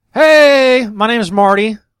Hi, my name is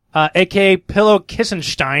Marty, a.k.a. Pillow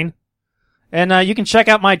Kissenstein. And you can check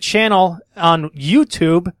out my channel on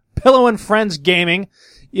YouTube, Pillow and Friends Gaming.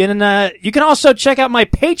 And you can also check out my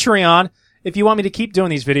Patreon if you want me to keep doing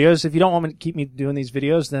these videos. If you don't want me to keep me doing these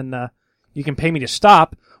videos, then you can pay me to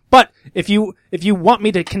stop. But if you want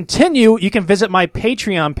me to continue, you can visit my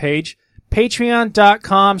Patreon page,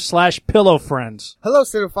 patreon.com/pillowfriends. Hello,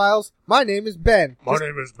 cinephiles. My name is Ben. My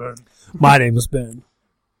name is Ben. My name is Ben.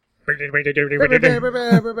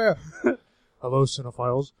 Hello,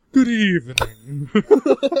 cinephiles. Good evening.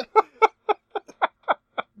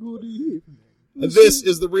 Good evening. And this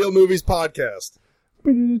is the Real Movies Podcast.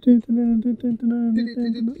 I'm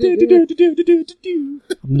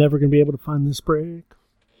never going to be able to find this break.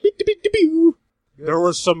 There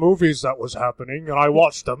was some movies that was happening, and I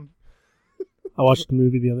watched them, I watched the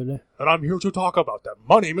movie the other day. and I'm here to talk about them.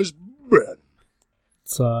 My name is Ben.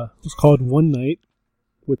 It's called One Night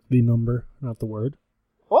with the number, not the word.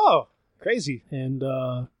 Whoa, crazy. And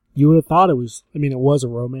you would have thought it was a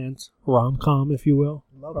romance, rom-com, if you will,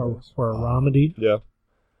 or a romedy, Yeah.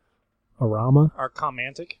 a rama, Our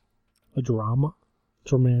romantic, a drama,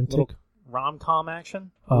 dramatic. little rom-com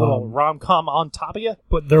action, a little rom-com on top of you.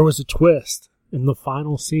 But there was a twist in the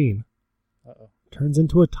final scene. Uh-oh. Turns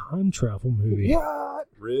into a time travel movie. What?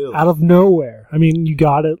 Really? Out of nowhere. I mean, you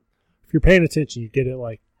got it. If you're paying attention, you get it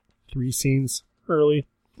like 3 scenes early.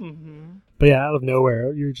 Mm-hmm. But yeah, out of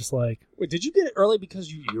nowhere, you're just like, Wait, did you get it early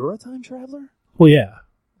because you're a time traveler? well, yeah.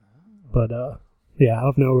 But, yeah, out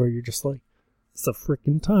of nowhere, you're just like, it's a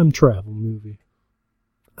freaking time travel movie.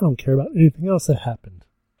 I don't care about anything else that happened.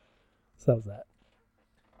 So that was that.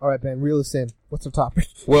 All right, Ben, reel us in. What's our topic?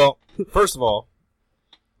 Well, first of all,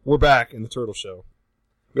 we're back in the Turtle Show.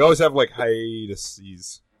 We always have, like,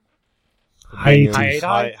 hiatuses. Hiatus.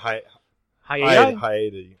 Hiatus?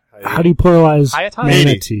 How do you pluralize Hiatus?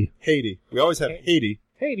 manatee? Haiti. We always have Haiti.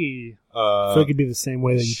 Haiti. I feel like it'd be the same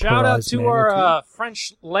way that you Shout out pluralize to manatee. our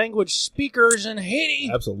French language speakers in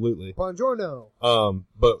Haiti. Absolutely. Buongiorno.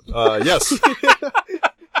 Yes.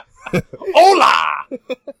 Hola!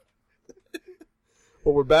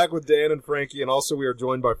 Well, we're back with Dan and Frankie, and also we are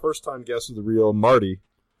joined by first-time guest of the Real, Marty,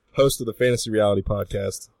 host of the Fantasy Reality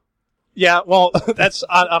Podcast. Yeah, well, that's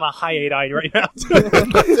on a hiatus right now.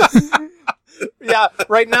 Yeah,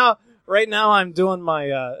 right now I'm doing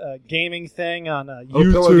my gaming thing on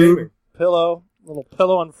YouTube. Pillow Gaming. Pillow, little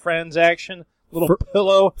Pillow and Friends action. Little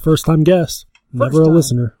Pillow. First-time guest. Never a time.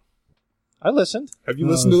 listener. I listened. Have you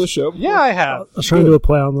listened to the show before? Yeah, I have. I was trying to do a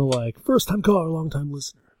play on the, like, first-time caller, long-time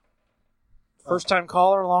listener. First time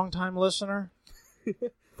caller, long time listener.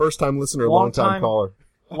 First-time listener, Long long-time time. caller.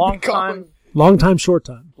 Long time, Long time, short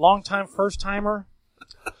time. long time first timer.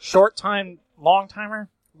 Short time, long timer.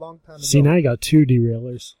 Long time ago. See, now you got 2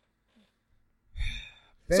 derailers.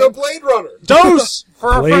 Ben, So, Blade Runner. Dose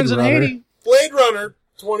for our Blade friends in Runner. Haiti. Blade Runner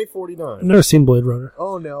I've 2049. never seen Blade Runner.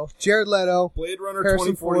 Oh, no. Jared Leto, Blade Runner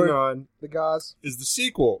Harrison 2049 the Gauze. is the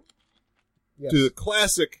sequel Yes. to the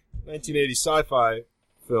classic 1980 sci-fi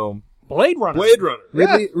film Blade Runner. Blade Runner.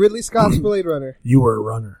 Ridley Scott's Blade Runner. You were a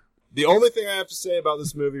runner. The only thing I have to say about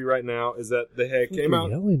this movie right now is that they had came You're out.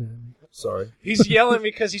 yelling at me. Sorry. He's yelling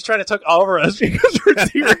because he's trying to take over us because we're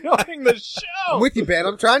derailing the show. I'm with you, Ben.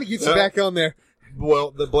 I'm trying to get you back on there.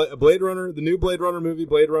 Well, the Blade Runner, the new Blade Runner movie,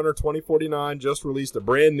 Blade Runner 2049, just released a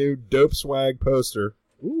brand new dope swag poster.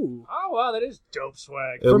 Ooh. Oh, wow, that is dope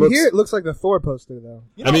swag. It From looks- here, it looks like the Thor poster, though.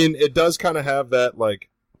 You I know, mean, it does kind of have that like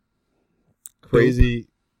crazy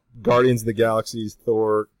Guardians of the Galaxy's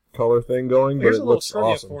Thor color thing going, but here's it a little looks trivia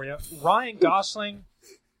awesome. for you. Ryan Gosling.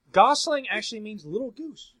 Gosling actually means little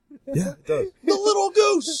goose. Yeah, it does. The little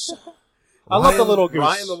goose. I love the little goose.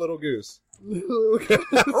 Ryan the little goose.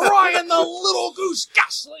 Ryan the little goose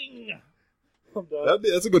Gosling.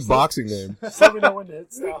 That's a good boxing name. Let me know when to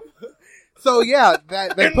hit stop. So, yeah,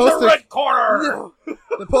 that In poster, the red corner.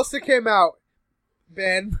 the poster came out.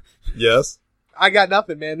 Ben, Yes. I got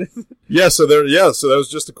nothing, man. So that was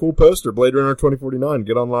just a cool poster, Blade Runner 2049.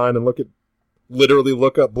 Get online and literally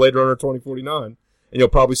look up Blade Runner 2049, and you'll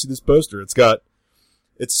probably see this poster.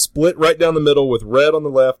 It's split right down the middle with red on the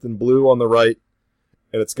left and blue on the right,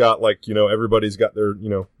 and it's got everybody's got their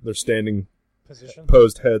their standing Position.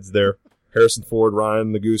 posed heads there. Harrison Ford,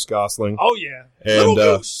 Ryan the Goose Gosling, Oh yeah, And, little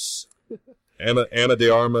goose. Anna de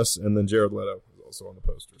Armas, and then Jared Leto is also on the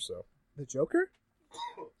poster. So The Joker?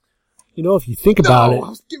 You know, if you think about I it,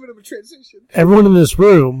 was giving him a transition. everyone in this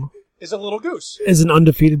room Is a little goose. is an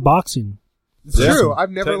undefeated boxing. It's Yeah. true.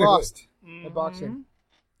 I've never Technically. lost Mhm. in boxing.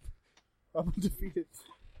 I'm undefeated.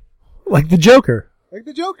 Like the Joker. Like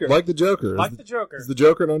the Joker. like the Joker, Like the Joker. is the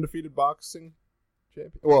Joker an undefeated boxing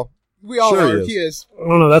champion? Well, We all Sure are. he He is. I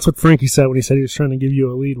don't know. That's what Frankie said when he said he was trying to give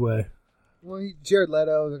you a leadway. Well, Jared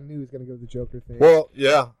Leto knew he was going to go with the Joker thing. Well,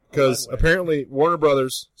 yeah, because apparently Warner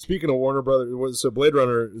Brothers, speaking of Warner Brothers, so Blade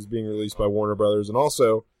Runner is being released by Warner Brothers, and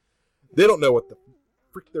also, they don't know what the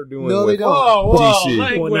frick they're doing No, they with don't. Whoa, DC.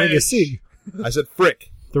 language. Well, now you see. I said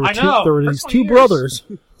frick. There were I know. There were For these 20 two years. brothers.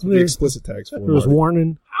 The explicit tags for There was Marty.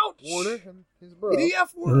 Warren Ouch. Warner and his bro.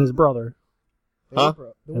 and his brother. Huh?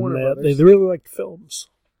 The And Warner they brothers. really liked films.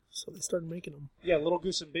 So they started making them. Yeah, Little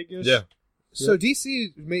Goose and Big Goose. Yeah. So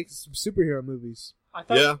DC makes some superhero movies. I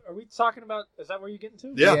thought. Yeah. Are we talking about? Is that where you're getting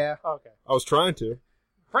to? Yeah. Oh, okay. I was trying to.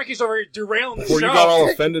 Frankie's over here derailing the Before show. you got all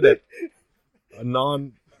offended at a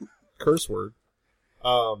non-curse word.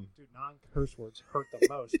 Dude, non-curse words hurt the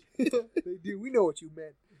most. They do. We know what you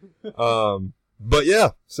meant. But yeah,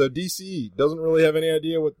 so DC doesn't really have any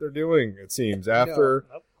idea what they're doing, it seems. After,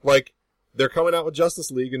 Nope. like, they're coming out with Justice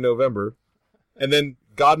League in November, and then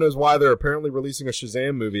God knows why they're apparently releasing a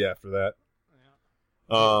Shazam movie after that.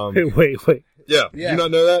 Wait. Yeah, did you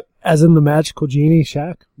not know that? As in the magical genie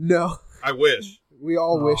shack? No. I wish. We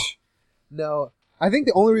all wish. No. I think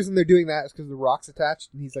the only reason they're doing that is because the Rock's attached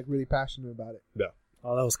and he's like really passionate about it. Yeah.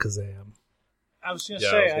 Oh, that was Kazam. I was gonna Yeah,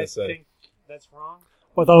 say. I was gonna say. think that's wrong.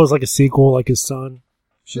 Well, I thought it was like a sequel, like his son.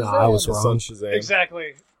 No, I was His wrong. son Shazam.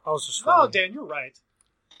 Exactly. I was just No, Dan, you're right.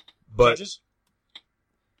 But Judges?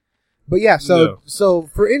 But yeah, No. so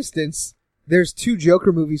for instance, there's 2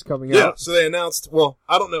 Joker movies coming yeah, out. so they announced, well,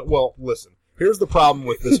 I don't know. Well, listen, here's the problem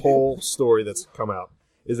with this whole story that's come out,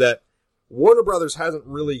 is that Warner Brothers hasn't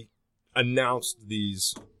really announced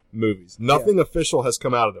these movies. Nothing official has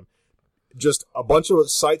come out of them. Just a bunch of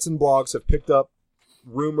sites and blogs have picked up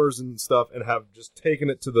rumors and stuff and have just taken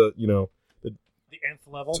it to the, The nth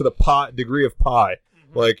level. to the degree of pi.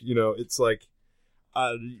 Mhm. Like, it's like,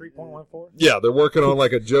 3.14. yeah, they're working on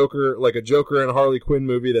like a Joker and a Harley Quinn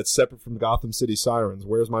movie that's separate from Gotham City Sirens.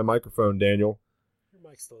 Where's my microphone, Daniel? Your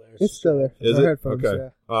mic's still there. It's still there. Is Our it? headphones, Okay.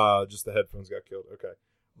 yeah. Just the headphones got killed. Okay.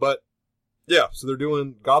 But yeah, so they're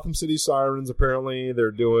doing Gotham City Sirens apparently. They're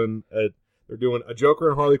doing a Joker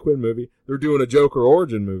and Harley Quinn movie. They're doing a Joker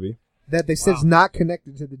origin movie. That they said is not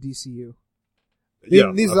connected to the DCU.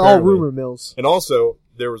 Yeah, These are all apparently. rumor mills. And also,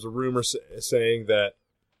 there was a rumor saying that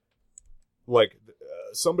like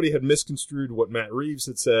somebody had misconstrued what Matt Reeves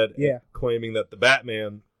had said, Yeah. claiming that the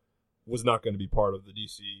Batman was not going to be part of the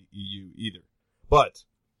DCEU either. But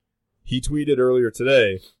he tweeted earlier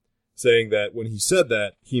today saying that when he said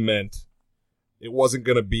that, he meant it wasn't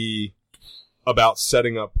going to be about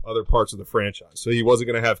setting up other parts of the franchise. So he wasn't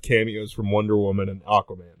going to have cameos from Wonder Woman and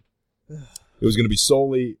Aquaman. It was going to be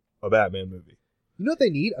solely a Batman movie. You know what they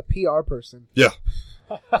need? A PR person. Yeah.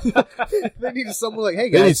 They need someone like, hey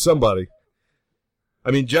They need guys, somebody.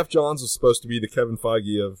 I mean, Jeff Johns was supposed to be the Kevin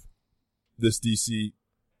Feige of this DC.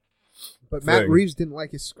 but Matt thing. Reeves didn't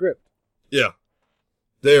like his script. Yeah.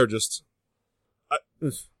 They are just...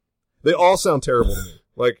 they all sound terrible to me.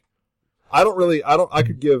 Like, I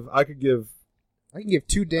could give I can give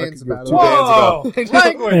 2 Dans I could give about 2 it. Dans about... Whoa!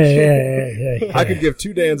 Language! Hey. I could give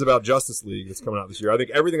 2 Dans about Justice League that's coming out this year. I think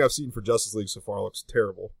everything I've seen for Justice League so far looks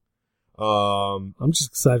terrible. I'm just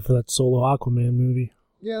excited for that solo Aquaman movie.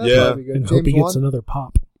 Yeah, that's Yeah. probably good. And hope he James gets Wan? another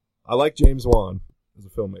pop. I like James Wan as a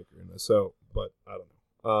filmmaker in this, so, but I don't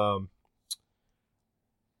know.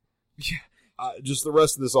 Just the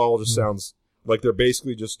rest of this all just sounds like they're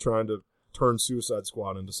basically just trying to turn Suicide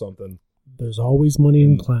Squad into something. There's always money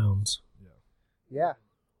in clowns. Yeah,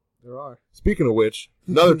 there are. Speaking of which,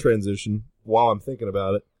 another transition while I'm thinking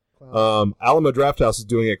about it. Clowns. Alamo Drafthouse is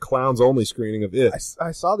doing a clowns-only screening of It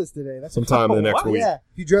I saw this today. That's sometime in the next What? week. Yeah,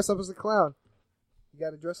 if you dress up as a clown, you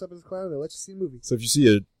got to dress up as a clown. They'll let you see the movie. So if you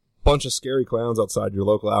see a bunch of scary clowns outside your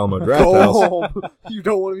local Alamo Go Drafthouse, home. You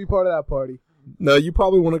don't want to be part of that party. no, you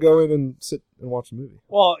probably want to go in and sit and watch the movie.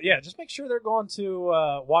 Well, yeah, just make sure they're going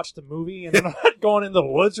to watch the movie and they're not going in the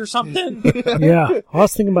woods or something. Yeah, I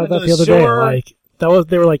was thinking about that Into the other the day. sewer. Like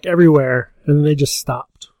they were like everywhere, and then they just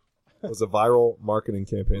stopped. It was a viral marketing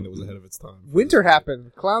campaign that was ahead of its time. Winter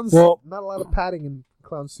happened. Clowns, Well- not a lot of padding in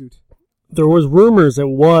clown suit. There was rumors it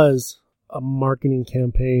was a marketing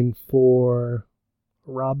campaign for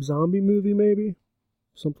a Rob Zombie movie, maybe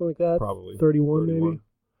something like that. Probably 31 maybe.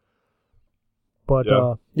 But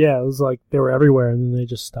Yeah. it was like they were everywhere, and then they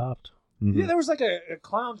just stopped. Mhm. Yeah, there was like a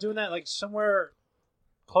clown doing that like somewhere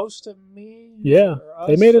close to me. Yeah, or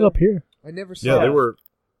they us, made it or- up here. I never saw Yeah, they Yeah. were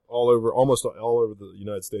almost all over the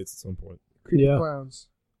United States at some point. creepy Yeah. clowns.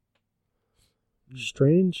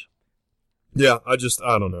 Strange. Yeah, I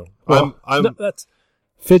don't know. Well, I'm no, that's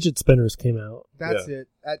fidget spinners came out. That's Yeah. it.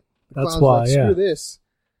 That's Clowns why, like, yeah. screw this.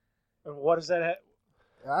 And what is that?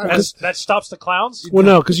 That stops the clowns? Well,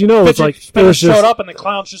 no, because it's like it Spinners was showed just up and the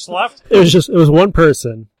clowns just left? it was one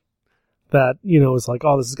person that was like,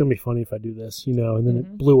 oh, this is gonna be funny if I do this, and then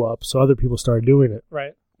it blew up, so other people started doing it.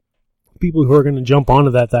 Right. People who are gonna jump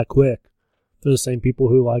onto that quick, they're the same people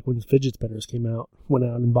who, like, when fidget spinners came out, went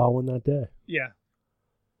out and bought one that day. Yeah.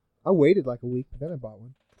 I waited like a week, but then I bought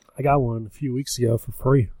one. I got one a few weeks ago for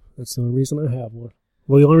free. That's the only reason I have one.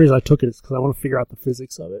 Well, the only reason I took it is because I want to figure out the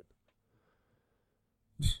physics of it.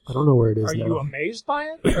 I don't know where it is Are now. you amazed by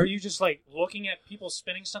it? Or are you just, like, looking at people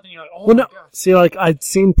spinning something and you're like, oh, Well, my no. God. See, like, I'd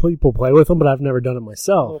seen people play with them, but I've never done it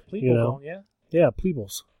myself. Little pleeple bone, yeah? Yeah,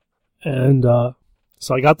 pleebles. And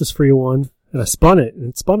so I got this free one, and I spun it, and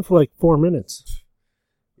it spun for like 4 minutes.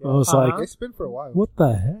 I was They like, spin for a while. what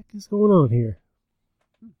the heck is going on here?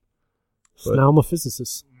 So But- now I'm a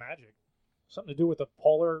physicist. Magic. Something to do with the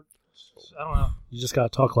polar... I don't know. You just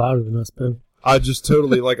got to talk louder than us, Ben. I just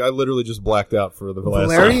totally, I literally just blacked out for the last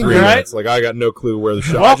Valerian, 3 right? minutes. Like, I got no clue where the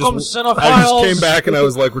show. Welcome, I just cinephiles. came back and I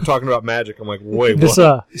was like, we're talking about magic. I'm like, wait, This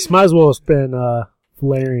what? this might as well have been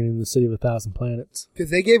Valerian in the City of 1,000 Planets. Because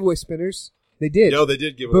they gave away spinners. They did. No, they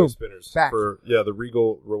did give away Boom. spinners Back. for the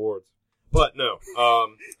Regal rewards. But no,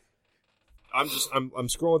 I'm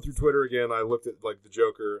scrolling through Twitter again. I looked at like the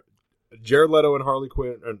Joker, Jared Leto and Harley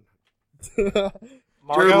Quinn, and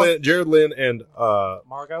Margot? Jared Lynn and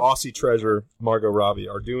Margot? Aussie treasure Margot Robbie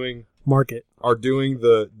are doing Market.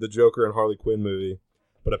 the Joker and Harley Quinn movie,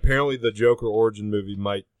 but apparently the Joker origin movie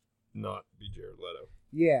might not be Jared Leto.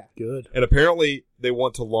 Yeah. Good. And apparently they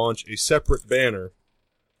want to launch a separate banner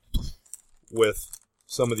with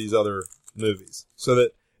some of these other movies. So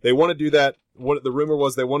that they want to do that. What the rumor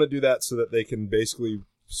was, they want to do that so that they can basically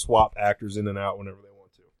swap actors in and out whenever they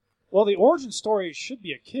want to. Well, the origin story should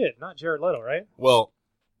be a kid, not Jared Leto, right? Well,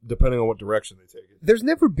 depending on what direction they take it. There's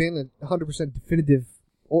never been a 100% definitive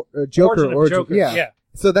Joker Origin of origin. Joker, Yeah. yeah.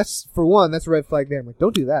 So that's, for one, that's a red flag there. I'm like,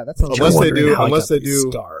 don't do that. That sounds Unless they Wondering do- how I unless got they these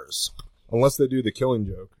do- stars. Unless they do the Killing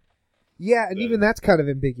Joke. Yeah, and even that's kind of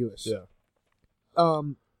ambiguous. Yeah.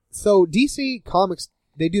 So DC Comics,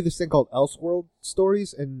 they do this thing called Elseworld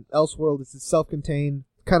stories, and Elseworld is a self-contained,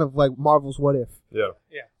 kind of like Marvel's What If. Yeah.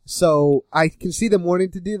 So I can see them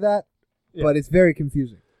wanting to do that, Yeah. but it's very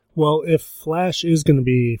confusing. Well, if Flash is going to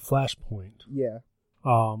be Flashpoint, Yeah.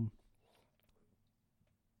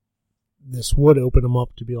 this would open them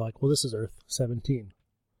up to be like, well, this is Earth 17.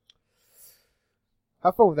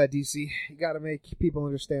 Have fun with that, DC. You gotta make people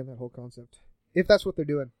understand that whole concept. If that's what they're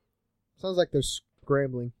doing. Sounds like they're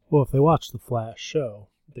scrambling. Well, if they watch the Flash show,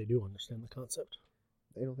 they do understand the concept.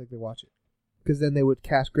 They don't think they watch it. Because then they would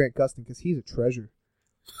cast Grant Gustin, because he's a treasure.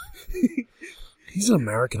 He's an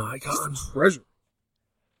American icon. Treasure.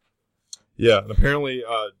 Yeah, and apparently,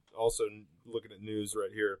 also looking at news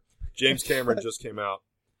right here, James Cameron just came out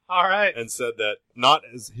All right. and said that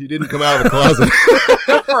he didn't come out of the closet.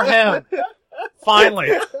 Good for him.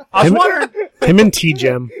 Finally. I was Him- wondering. Him and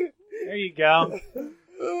T-Gem. There you go.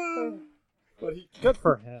 But Good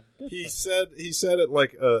for him. he said at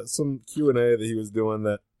like some Q&A that he was doing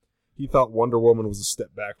that he thought Wonder Woman was a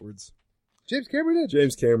step backwards. James Cameron did.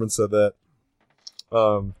 James Cameron said that.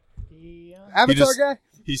 Yeah. Avatar just- guy?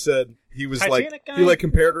 He said he was Titanic like guy? he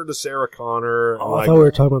compared her to Sarah Connor. And Oh, I like, thought we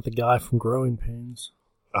were talking about the guy from Growing Pains.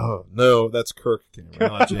 oh no, that's Kirk Cameron,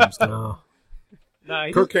 not James Cameron. Oh. No,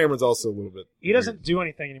 he, Kirk Cameron's also a little bit. he doesn't do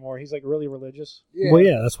anything anymore. He's like really religious. Yeah. Well,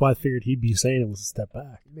 yeah, that's why I figured he'd be saying it was a step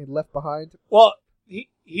back. He made Left Behind. Well,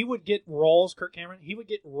 he would get roles, Kirk Cameron. He would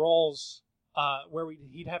get roles where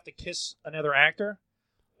he'd have to kiss another actor,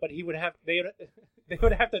 but they would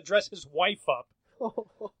have to dress his wife up.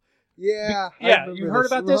 Yeah. I Yeah, remember you heard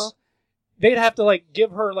about this? Uh-huh. They'd have to like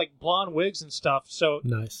give her like blonde wigs and stuff. So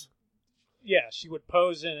Nice. yeah, she would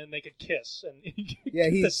pose in and they could kiss and Yeah,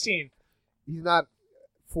 get the he's- scene. He's not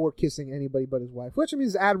for kissing anybody but his wife, which I mean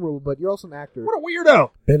is admirable, but you're also an actor. What a weirdo!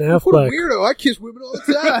 Ben What a Affleck weirdo. I kiss women all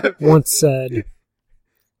the time. once said,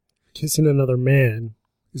 kissing another man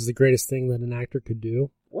is the greatest thing that an actor could do.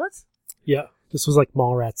 What? Yeah. This was like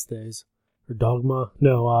Mallrats days. Or Dogma. The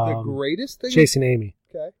No, greatest thing? Chasing Amy.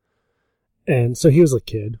 Okay. And so he was a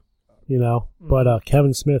kid, But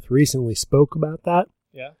Kevin Smith recently spoke about that.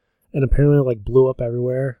 Yeah. And apparently like blew up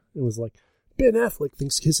everywhere. It was like, Ben Affleck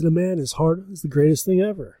thinks kissing a man is the greatest thing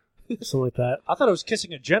ever. Something like that. I thought it was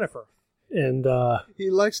kissing a Jennifer. And He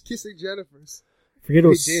likes kissing Jennifer's. forget it He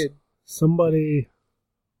was did. somebody.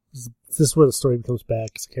 This is where the story becomes bad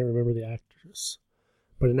because I can't remember the actress.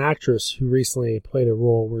 But an actress who recently played a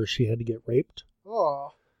role where she had to get raped.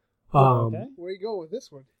 Oh, Okay. where you going with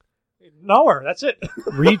this one? Nowhere. That's it.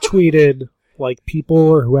 Retweeted like people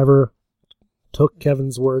or whoever took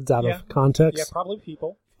Kevin's words out Yeah. of context. Yeah, probably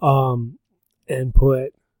people. and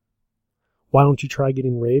put, "Why don't you try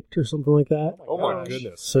getting raped?" or something like that. Oh my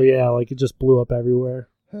goodness. So yeah, like it just blew up everywhere.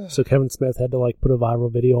 So Kevin Smith had to like put a viral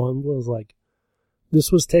video on. It was like,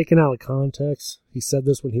 this was taken out of context. He said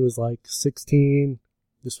this when he was like 16.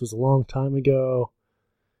 This was a long time ago.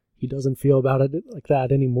 He doesn't feel about it like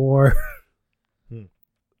that anymore.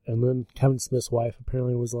 And then Kevin Smith's wife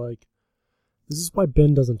apparently was like, "This is why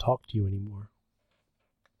Ben doesn't talk to you anymore."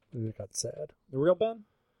 And it got sad. The real Ben?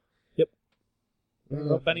 Yep. The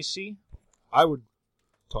real Benny C? I would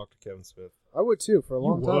talk to Kevin Smith. I would too for a You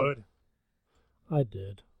long time. would. I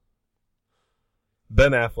did.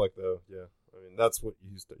 Ben Affleck, though, yeah. I mean, that's what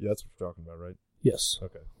that's what you're talking about, right? Yes.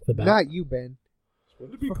 Okay. The bat. Not you, Ben. Just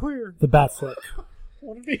wanted to be clear. The bat flick.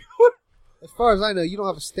 Wanted to be As far as I know, you don't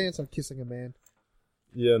have a stance on kissing a man.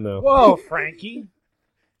 Yeah, no. Whoa, Frankie.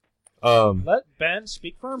 Um, Let Ben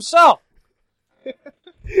speak for himself.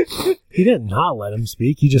 He did not let him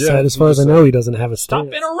speak. He just Yeah, said, as he far as just I know, he doesn't have a Stop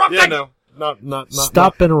stance. interrupting. yeah, no. Not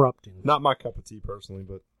Stop interrupting. Not my cup of tea, personally,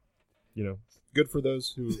 but, good for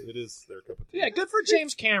those who it is their cup of tea. Yeah, good for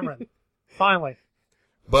James Cameron. Finally.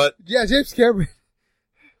 But, Yeah, James Cameron.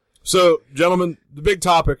 so, gentlemen, the big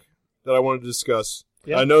topic that I wanted to discuss,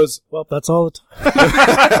 Yeah. I know is, Well, that's all the time.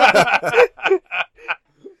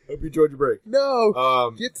 hope you enjoyed your break.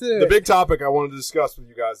 No. Get to The big topic I wanted to discuss with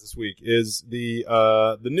you guys this week is the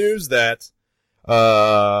news that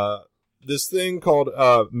this thing called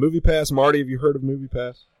Movie Pass. Marty, have you heard of Movie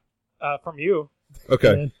Pass? From you.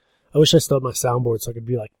 Okay. Man, I wish I still had my soundboard so I could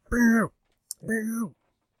be like, "Meow, meow,"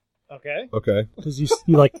 Okay. Okay. because you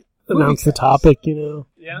like announce the topic,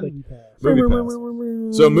 Yeah. Like, Movie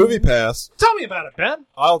Pass. So Movie Pass, Tell me about it, Ben.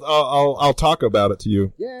 I'll talk about it to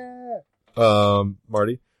you, Yeah.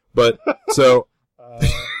 Marty. But so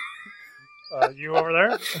You over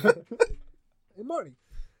there? Hey, Marty.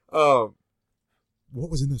 what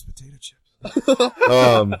was in those potato chips?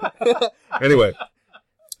 Anyway,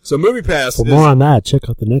 so Movie Pass For is more on that, check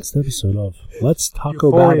out the next episode of Let's Talk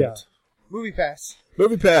About Euphoria. It. Movie Pass.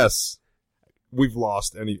 Movie Pass. We've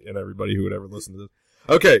lost any and everybody who would ever listen to this.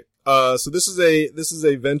 Okay, so this is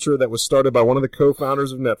a venture that was started by one of the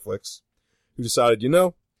co-founders of Netflix, who decided,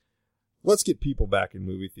 let's get people back in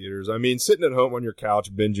movie theaters. I mean, sitting at home on your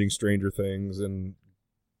couch binging Stranger Things and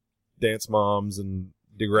Dance Moms and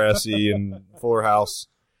Degrassi and Fuller House,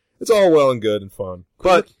 it's all well and good and fun.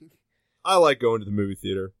 But I like going to the movie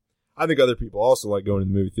theater. I think other people also like going to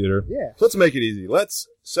the movie theater. Yeah. So let's make it easy. Let's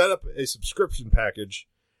set up a subscription package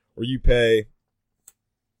where you pay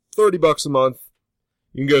 $30 a month.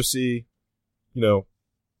 You can go see, 2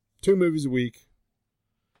 movies a week,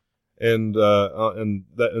 and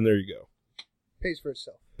there you go. Pays for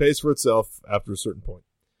itself. Pays for itself after a certain point.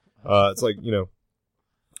 It's like,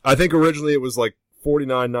 I think originally it was like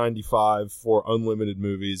 $49.95 for unlimited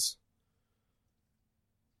movies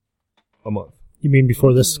a month. You mean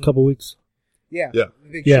before this couple weeks? Yeah. Yeah.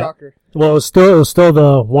 Big Yeah. shocker. Well, it was still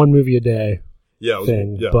the one movie a day Yeah, it was,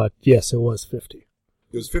 thing, yeah. but yes, it was 50.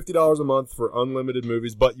 It was $50 a month for unlimited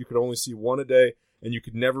movies, but you could only see one a day, and you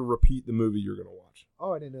could never repeat the movie you're going to watch.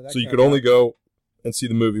 Oh, I didn't know that. So you kind could of only stuff. go and see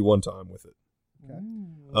the movie one time with it.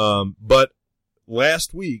 Okay. But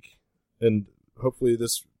last week, and hopefully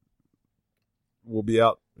this will be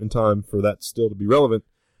out in time for that still to be relevant,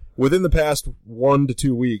 within the past 1 to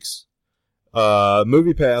 2 weeks,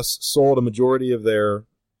 MoviePass sold a majority of their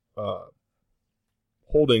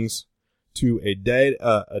holdings to a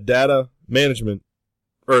data management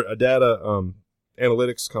or a data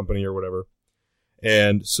analytics company or whatever.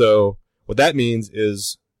 And so what that means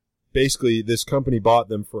is basically this company bought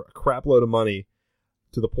them for a crap load of money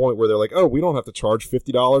to the point where they're like, oh, we don't have to charge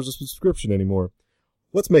 $50 a subscription anymore.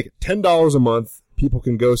 Let's make it $10 a month. People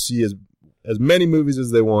can go see as many movies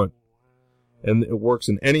as they want. And it works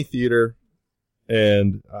in any theater.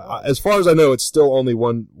 And as far as I know, it's still only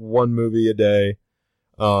one movie a day.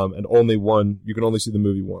 And only one, you can only see the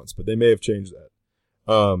movie once, but they may have changed that.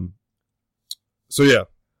 So yeah,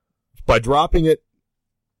 by dropping it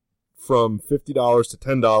from $50 to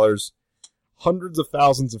 $10, hundreds of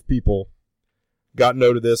thousands of people got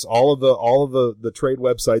note of this. All of the trade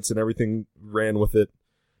websites and everything ran with it.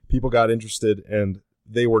 People got interested, and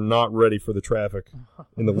they were not ready for the traffic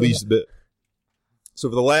in the least bit. So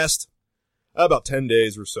for the last about 10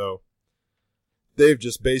 days or so, they've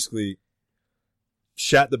just basically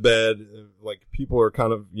shat the bed. Like, people are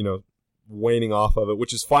kind of, waning off of it,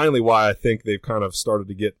 which is finally why I think they've kind of started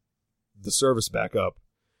to get the service back up,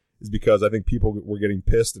 is because I think people were getting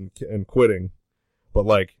pissed and quitting. But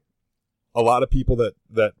like, a lot of people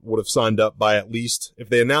that would have signed up by at least, if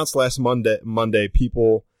they announced last Monday,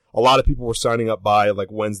 a lot of people were signing up by like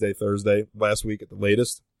Wednesday, Thursday last week at the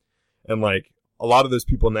latest. And like a lot of those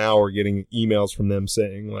people now are getting emails from them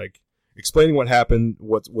saying like explaining what happened,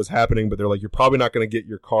 what was happening, but they're like, you're probably not going to get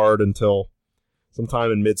your card until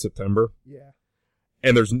sometime in mid-September. Yeah.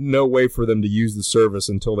 And there's no way for them to use the service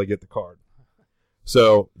until they get the card.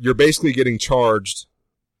 So you're basically getting charged.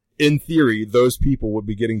 In theory, those people would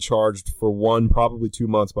be getting charged for 1, probably 2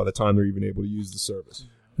 months by the time they're even able to use the service.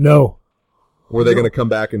 No. Were they going to come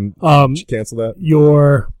back and cancel that?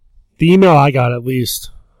 The email I got at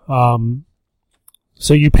least.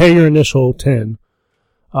 So you pay your initial 10,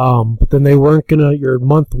 but then they weren't your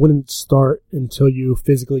month wouldn't start until you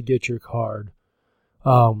physically get your card.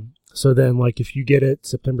 So then, like, if you get it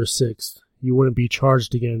September 6th, you wouldn't be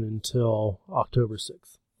charged again until October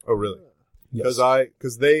 6th. Oh, really? Yes.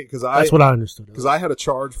 That's what I understood. Because I had a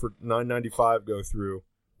charge for $9.95 go through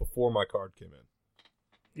before my card came in.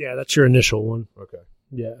 Yeah, that's your initial one. Okay.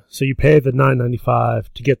 Yeah, so you pay the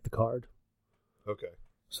 $9.95 to get the card. Okay.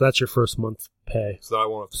 So that's your first month's pay. So I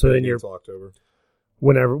won't have to So pay then until October.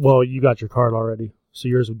 Well, you got your card already, so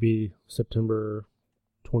yours would be September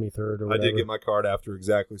 23rd or whatever. I did get my card after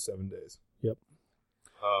exactly 7 days. Yep.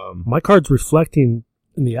 My card's reflecting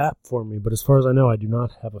in the app for me, but as far as I know, I do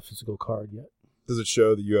not have a physical card yet. Does it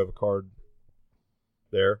show that you have a card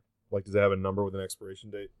there? Like, does it have a number with an expiration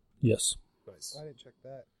date? Yes. Nice. I didn't check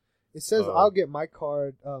that. It says I'll get my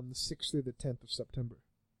card the 6th through the 10th of September.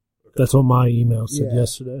 Okay. That's what my email said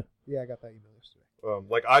yesterday. Yeah, I got that email yesterday.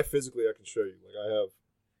 Like, I can show you. Like, I have...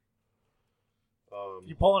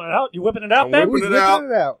 You pulling it out? You whipping it out, I'm Ben? whipping Whipping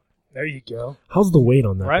it out. There you go. How's the weight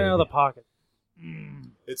on that? Right baby? out of the pocket.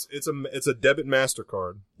 It's a debit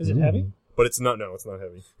MasterCard, Is it heavy? but it's not. No, it's not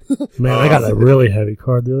heavy. Man, I got a really heavy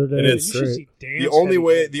card the other day. And You it's should great. see Dan's The only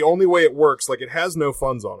heavy way it works, like, it has no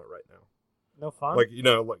funds on it right now. No fun? Like,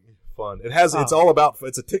 like fun. It has. It's all about.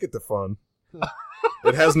 It's a ticket to fun.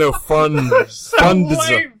 It has no fun. Fun.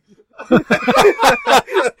 lame.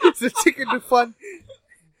 It's a ticket to fun.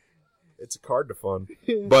 It's a card to fun.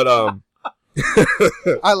 But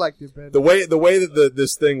I liked it, Ben. the way that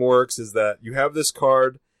this thing works is that you have this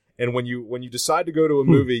card, and when you decide to go to a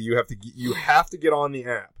movie, you have to get on the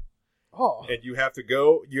app, and you have to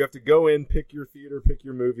go in, pick your theater, pick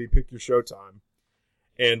your movie, pick your showtime,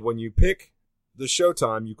 and when you pick the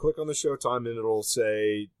showtime, you click on the showtime, and it'll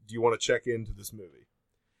say, "Do you want to check into this movie?"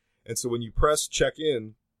 And so when you press check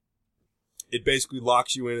in, it basically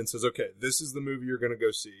locks you in and says, "Okay, this is the movie you're going to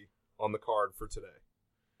go see on the card for today."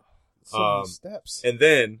 So many steps. And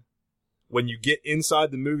then when you get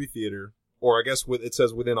inside the movie theater, or I guess it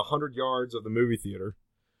says within 100 yards of the movie theater,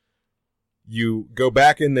 you go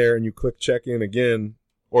back in there and you click check in again,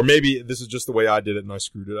 or maybe this is just the way I did it and I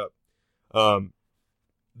screwed it up.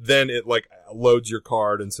 Then it like loads your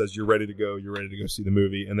card and says you're ready to go see the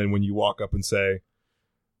movie. And then when you walk up and say,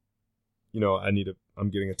 I'm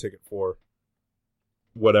getting a ticket for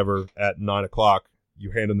whatever at 9:00,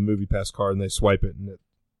 you hand them the movie pass card and they swipe it and it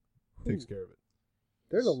takes care of it.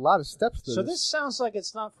 There's a lot of steps to So this sounds like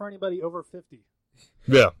it's not for anybody over 50.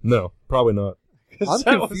 Yeah, no, probably not. I'm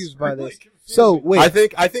That was confused by really this. confusing. So wait, I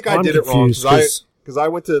think I I'm did it wrong confused, because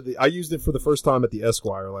I used it for the first time at the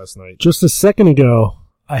Esquire last night. Just a second ago,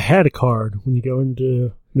 I had a card when you go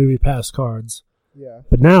into Movie Pass cards, yeah.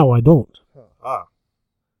 but now I don't. Ah,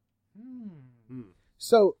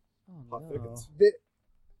 So Oh, hot no. thickets.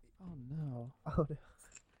 Oh, no.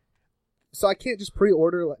 So I can't just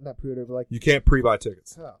pre-order, not pre-order, but like You can't pre-buy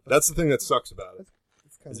tickets. Oh, That's the thing that sucks about it.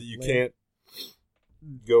 it's kind Is of that you lame. can't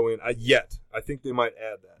go in yet. I think they might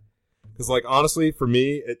add that because, like, honestly, for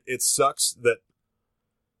me, it sucks that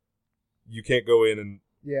you can't go in and,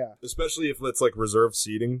 Yeah, especially if it's like reserved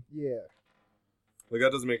seating. yeah. Like,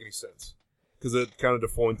 that doesn't make any sense because it kind of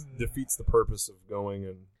defeats the purpose of going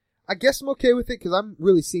and. I guess I'm okay with it because I'm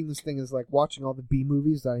really seeing this thing as like watching all the B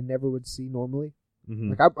movies that I never would see normally.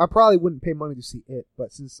 Mm-hmm. Like I probably wouldn't pay money to see it,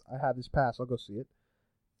 but since I have this pass, I'll go see it.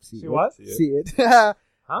 See what? See it. Huh?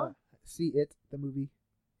 See it. The movie.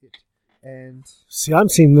 It. And See, I'm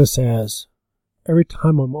seeing this as every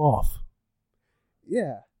time I'm off,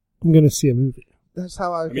 yeah, I'm going to see a movie. that's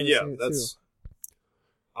how I. I mean, yeah, that's.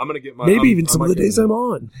 I'm gonna get my. Maybe even I some of might the get days one. I'm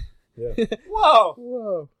on. Yeah. Whoa.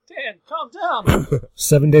 Whoa. Dan, calm down.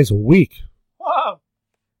 7 days a week. Whoa.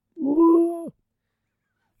 Whoa.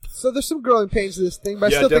 So there's some growing pains to this thing,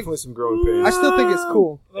 but Yeah, I still definitely think some growing pains. I still think it's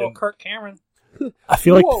cool. Little And- Kirk Cameron. I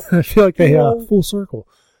feel like Whoa. they Whoa. full circle.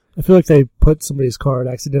 I feel like they put somebody's card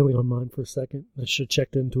accidentally on mine for a second. I should have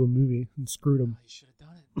checked into a movie and screwed them. You should have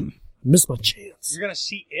done it. I missed my chance. You're going to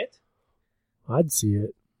see it? I'd see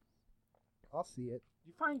it. I'll see it.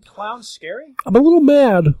 You find clowns scary? I'm a little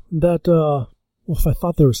mad that if I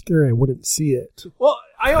thought they were scary, I wouldn't see it. Well,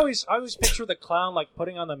 I always picture the clown like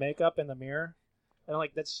putting on the makeup in the mirror, and I'm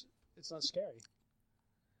like, it's not scary.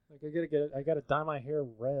 Like I gotta dye my hair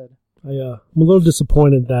red. I'm a little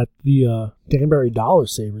disappointed that the Danbury Dollar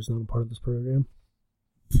Saver is not a part of this program.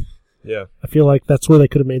 Yeah. I feel like that's where they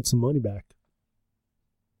could have made some money back.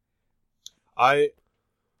 I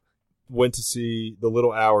went to see The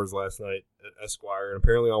Little Hours last night at Esquire, and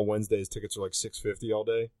apparently on Wednesdays tickets are like $6.50 all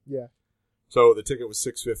day. Yeah. So the ticket was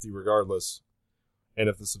 $6.50 regardless, and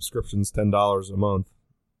if the subscription's $10 a month,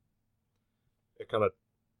 it kind of.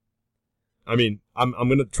 I mean, I'm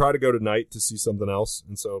gonna try to go tonight to see something else,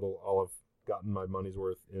 and so I'll have gotten my money's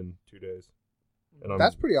worth in 2 days, and I'm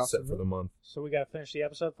That's pretty awesome, set for the month. So we gotta finish the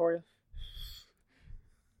episode for you.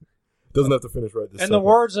 Doesn't have to finish right this. In second. the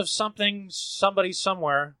words of somebody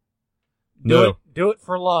somewhere, No. do it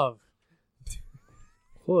for love.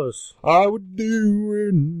 Close. I would do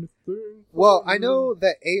anything. Well, I know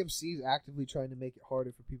that AMC is actively trying to make it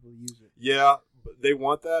harder for people to use it. Yeah, but they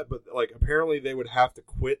want that, but like apparently they would have to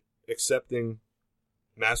quit accepting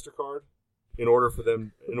MasterCard in order for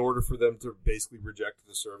them to basically reject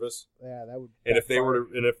the service. Yeah, that would. And if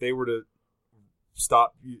they were to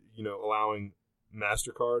stop allowing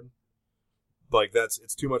MasterCard, like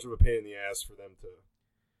it's too much of a pain in the ass for them to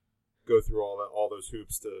go through all those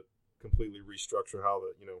hoops to completely restructure how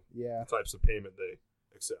the types of payment they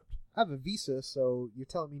accept. I have a Visa, so you're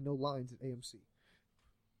telling me no lines at AMC.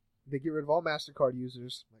 They get rid of all MasterCard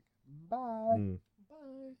users. Like, bye.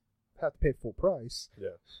 Bye. Have to pay full price. Yeah.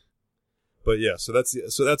 But yeah, so that's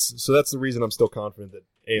the reason I'm still confident that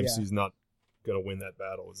AMC is not going to win that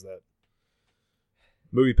battle. Is that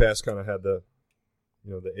MoviePass kind of had the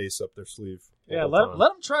ace up their sleeve. Yeah, let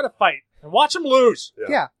them try to fight and watch them lose.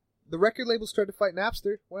 Yeah. The record labels tried to fight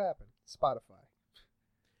Napster. What happened? Spotify.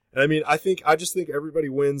 And I mean, I just think everybody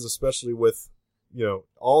wins, especially with,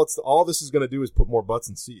 all this is going to do is put more butts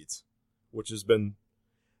in seats, which has been.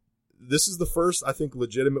 This is the first, I think,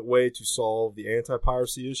 legitimate way to solve the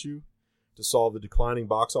anti-piracy issue, to solve the declining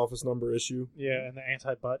box office number issue. Yeah, and the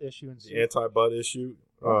anti-butt issue. The anti-butt issue.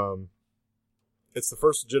 It's the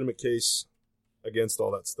first legitimate case against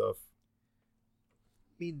all that stuff.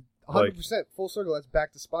 I mean, 100% full circle. That's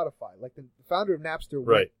back to Spotify. Like the founder of Napster.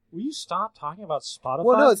 Right. Will you stop talking about Spotify?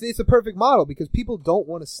 Well, no, it's a perfect model because people don't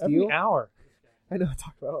want to steal. Every hour. I know, I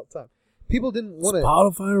talk about it all the time. People didn't want to.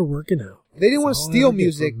 Spotify are working out. They didn't want to That's all steal I get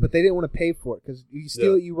music, from but they didn't want to pay for it because you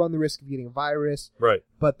steal it, you run the risk of getting a virus. Right.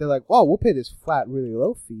 But they're like, "Oh, we'll pay this flat, really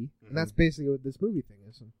low fee," and that's basically what this movie thing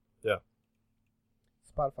is. And Yeah.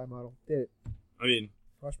 Spotify model did it. I mean,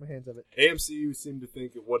 Wash my hands of it. AMC seemed to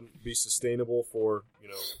think it wouldn't be sustainable for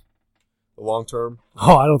the long term.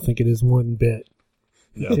 Oh, I don't think it is one bit.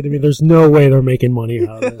 Yeah. You kidding me? There's no way they're making money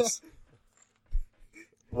out of this.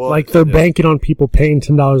 Well, Like they're banking on people paying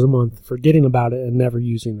 $10 a month, forgetting about it, and never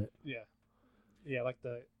using it. Yeah. Yeah, like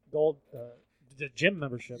the gold, the gym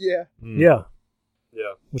membership. Yeah. Yeah.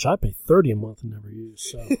 Yeah. Which I pay $30 a month and never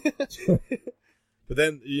use. So But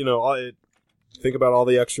then, think about all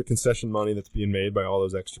the extra concession money that's being made by all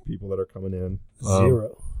those extra people that are coming in.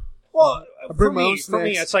 zero. Well, I for bring my own me,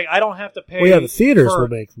 snacks. it's like I don't have to pay. Well, yeah, the theaters for, will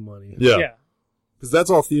make the money. Yeah. Because that's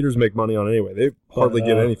all theaters make money on anyway. They hardly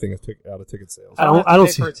get anything out of ticket sales. I don't have to I don't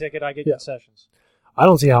pay see- for a ticket. I get Yeah. concessions. I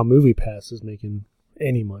don't see how MoviePass is making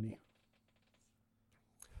any money.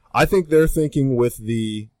 I think they're thinking with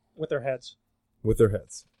their heads. their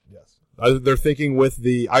heads. Yes. They're thinking with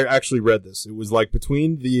I actually read this. It was like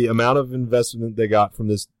between the amount of investment they got from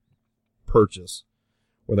this purchase,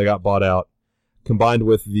 where they got bought out, combined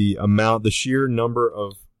with the sheer number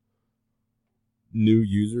of new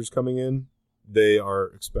users coming in, they are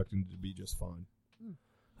expecting to be just fine.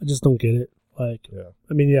 I just don't get it. Like, Yeah.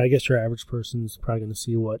 I mean, yeah, I guess your average person's probably going to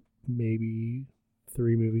see maybe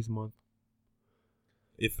 3 movies a month.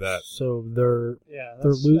 If that. So they're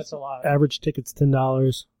That's a lot. average ticket's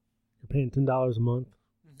 $10. You're paying $10 a month.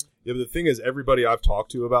 Yeah, but the thing is, everybody I've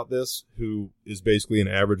talked to about this, who is basically an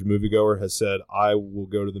average moviegoer, has said, I will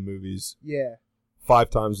go to the movies 5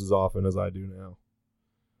 times as often as I do now.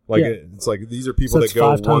 Like, Yeah. it's like, these are people So that it's go 5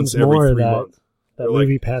 once times every more 3 that months. that They're like-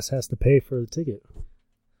 MoviePass has to pay for the ticket.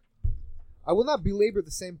 I will not belabor the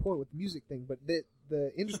same point with the music thing, but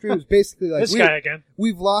the industry was basically like This guy again.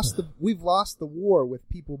 we've lost the war with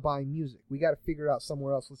people buying music. We got to figure it out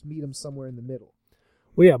somewhere else. Let's meet them somewhere in the middle.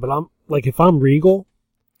 Well, yeah, but I'm like, if I'm Regal,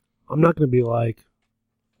 I'm not going to be like,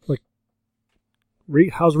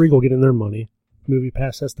 how's Regal getting their money?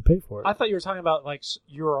 MoviePass has to pay for it. I thought you were talking about like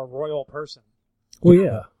you're a royal person. Well,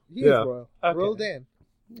 yeah, He is Yeah. Royal. Okay. Royal Dan.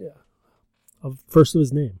 yeah. First of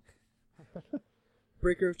his name.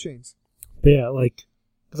 Breaker of chains. But yeah,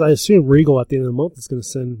 because I assume Regal at the end of the month is going to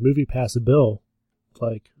send MoviePass a bill.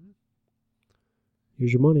 Like,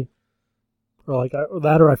 here's your money. Or like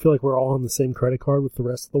or I feel like we're all on the same credit card with the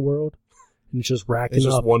rest of the world, and it's just racking It's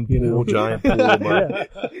just up. one pool, giant pool of money.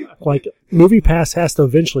 Like, MoviePass has to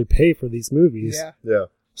eventually pay for these movies. Yeah. Yeah.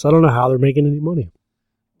 So I don't know how they're making any money.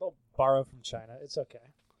 They'll borrow from China. It's okay.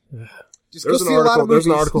 Just There's go an see a lot article. of There's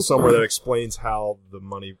an movies. article somewhere that explains how the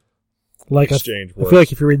money Like, exchange I works. feel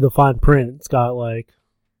like if you read the fine print, it's got like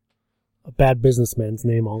a bad businessman's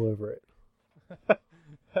name all over it.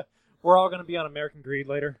 We're all going to be on American Greed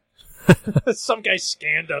later. Some guy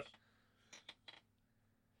scanned us.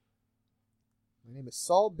 My name is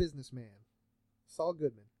Saul Businessman. Saul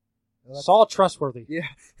Goodman. Well, that's- Saul Trustworthy. Yeah.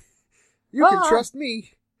 You can trust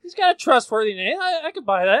me. He's got a trustworthy name. I could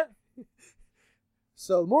buy that.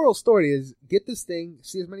 So the moral story is get this thing,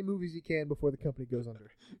 see as many movies you can before the company goes under.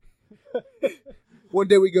 One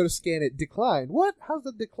day we go to scan it, decline. What? How's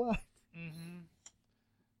the decline? Mm-hmm.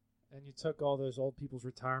 And you took all those old people's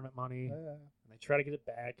retirement money, and they try to get it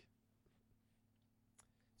back.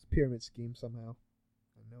 It's a pyramid scheme somehow.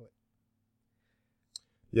 I know it.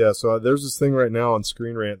 Yeah, so there's this thing right now on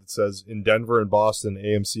Screen Rant that says in Denver and Boston,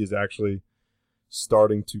 AMC is actually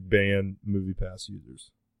starting to ban MoviePass users.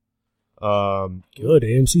 Good,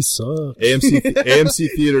 AMC sucks. AMC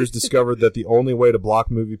theaters discovered that the only way to block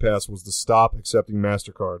MoviePass was to stop accepting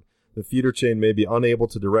MasterCard. The theater chain may be unable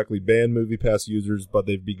to directly ban MoviePass users, but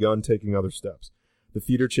they've begun taking other steps. The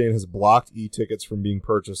theater chain has blocked e-tickets from being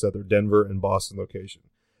purchased at their Denver and Boston location.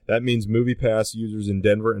 That means MoviePass users in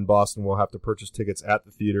Denver and Boston will have to purchase tickets at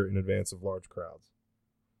the theater in advance of large crowds.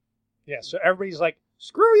 Yeah, so everybody's like,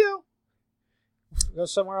 screw you. Go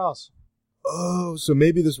somewhere else. Oh, so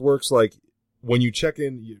maybe this works like when you check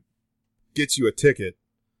in, it gets you a ticket,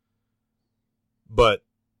 but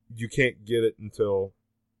you can't get it until...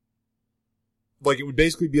 Like, it would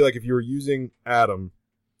basically be like if you were using Adam,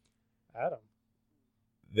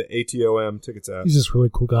 the ATOM tickets app. He's this really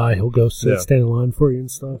cool guy. He'll go stand in line for you and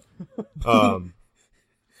stuff. And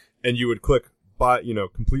you would click buy,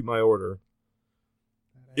 complete my order.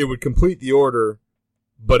 It would complete the order,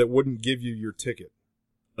 but it wouldn't give you your ticket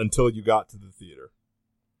until you got to the theater.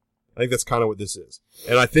 I think that's kind of what this is.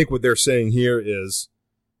 And I think what they're saying here is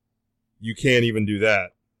you can't even do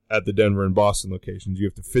that at the Denver and Boston locations. You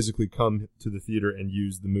have to physically come to the theater and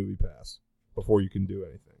use the MoviePass before you can do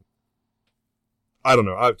anything. I don't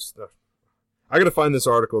know. I got to find this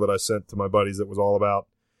article that I sent to my buddies that was all about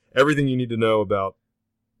everything you need to know about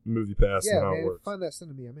MoviePass and how it works. Find that,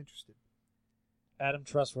 send to me. I'm interested. Adam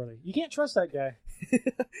Trustworthy. You can't trust that guy.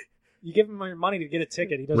 You give him your money to get a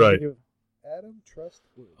ticket. He doesn't Right. give you... Adam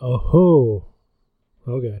Trustworthy. Oh,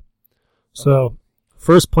 okay. So,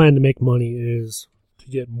 first plan to make money is to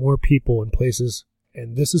get more people in places,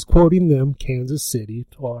 and this is quoting them, Kansas City,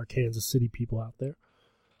 to all our Kansas City people out there.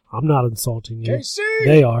 I'm not insulting you. KC!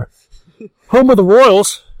 They are. Home of the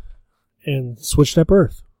Royals, and switched up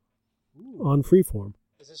Earth on Freeform.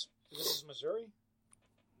 Is this Missouri?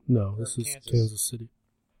 No, this Or is Kansas? Kansas City.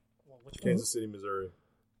 Well, which Kansas City, Missouri.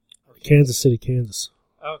 one? Kansas City, Kansas.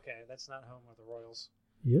 Okay, that's not home of the Royals.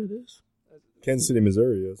 Yeah, it is. Kansas City,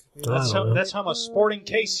 Missouri is. That's don't know. that's home of Sporting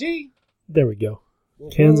KC. There we go.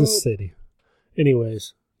 Kansas City.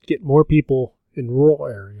 Anyways, get more people in rural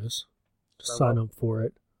areas to sign up for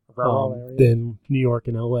it than New York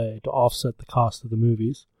and LA to offset the cost of the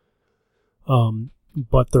movies.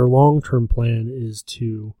 But their long-term plan is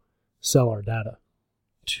to sell our data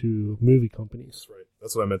to movie companies. That's right.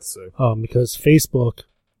 That's what I meant to say. Because Facebook,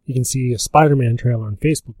 you can see a Spider-Man trailer on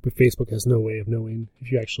Facebook, but Facebook has no way of knowing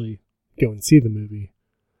if you actually go and see the movie.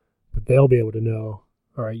 But they'll be able to know,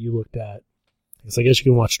 all right, you looked at... I guess you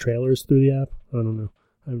can watch trailers through the app. I don't know.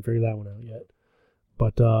 I haven't figured that one out yet.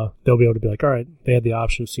 But they'll be able to be like, all right, they had the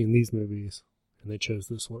option of seeing these movies, and they chose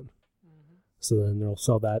this one. Mm-hmm. So then they'll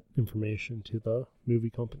sell that information to the movie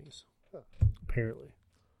companies, apparently.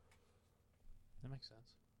 That makes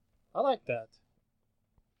sense. I like that.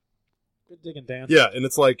 Good digging, Dan. Yeah, and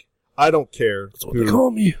it's like, I don't care. That's what they call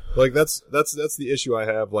me. Like, that's the issue I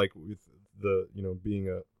have, like, with the, being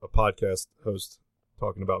a podcast host,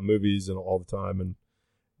 talking about movies and all the time, and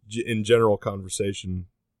in general conversation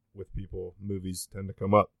with people, movies tend to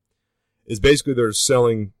come up, is basically they're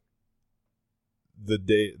selling the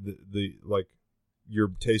like your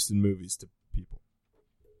taste in movies to people.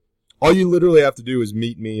 All you literally have to do is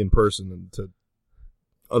meet me in person and to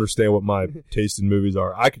understand what my taste in movies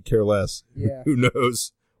are. I could care less. Yeah. Who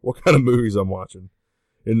knows what kind of movies I'm watching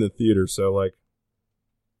in the theater. So, like,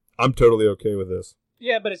 I'm totally okay with this.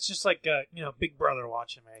 Yeah, but it's just like, Big Brother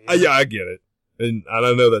watching me. Yeah, I get it. And I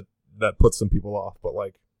know that puts some people off, but,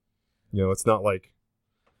 like, it's not like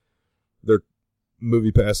their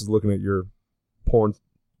MoviePass is looking at your porn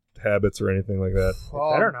habits or anything like that.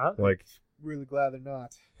 Better not. Like, Really glad they're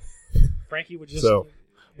not. Frankie would just. So-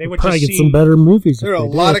 They would Probably just get see. some better movies. There are a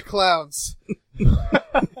lot of clowns.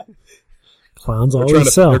 Clowns they're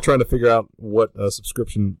always sell. trying to figure out what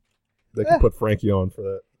subscription they can put Frankie on for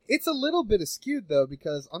that. It's a little bit skewed though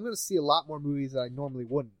because I'm going to see a lot more movies that I normally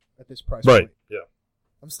wouldn't at this price Right. point. Yeah.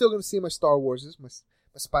 I'm still going to see my Star Warses, my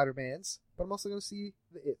Spider-Mans, but I'm also going to see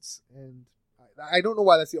the It's. And I don't know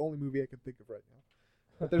why that's the only movie I can think of right now.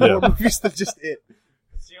 But there's Yeah. more movies than just It.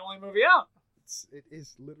 It's the only movie out. It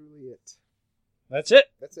is literally it. That's it.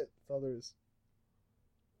 That's it. That's all there is.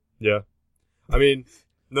 Yeah. I mean,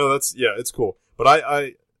 no, it's cool. But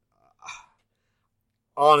I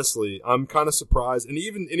honestly, I'm kind of surprised. And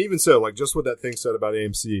even so, like, just what that thing said about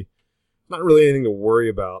AMC, not really anything to worry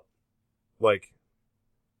about. Like,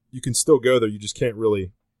 you can still go there. You just can't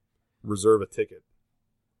really reserve a ticket.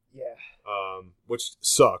 Yeah. Which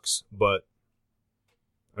sucks. But,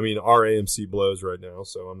 I mean, our AMC blows right now,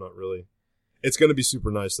 so I'm not really. It's going to be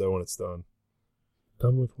super nice, though, when it's done.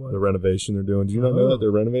 Done with what? The renovation they're doing. Do you not know that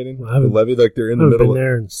they're renovating? Well, I haven't- the levee, like they're in I the haven't middle. been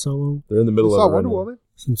there in so long. They're in the You middle saw of it. Wonder right now. Woman?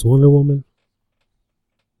 Since Wonder Woman.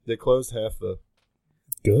 They closed half the.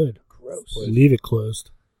 Good. Gross. Leave it closed.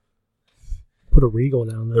 Put a Regal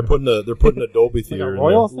down there. They're putting a Dolby theater Like a in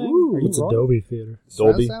Royal there. thing? Ooh. Are you What's Royal? Adobe Theater?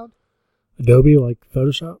 Dolby? Sound? Adobe, like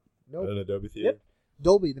Photoshop? Nope. An Adobe theater. Yep.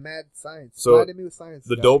 Dolby, the mad science. So, Blinded me with science.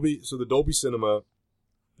 The guy. Dolby Cinema.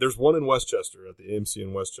 There's one in Westchester at the AMC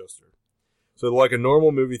in Westchester. So like a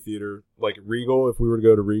normal movie theater, like Regal, if we were to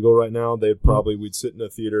go to Regal right now, we'd sit in a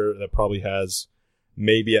theater that probably has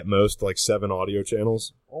maybe at most like 7 audio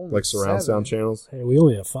channels, Only like surround 7. sound channels. Hey, we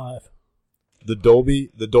only have 5. The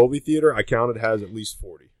Dolby theater, I counted, has at least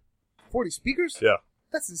 40. 40 speakers? Yeah.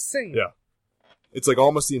 That's insane. Yeah. It's like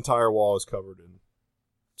almost the entire wall is covered in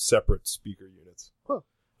separate speaker units. Huh.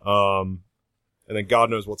 And then God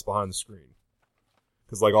knows what's behind the screen.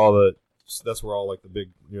 Because like that's where all like the big,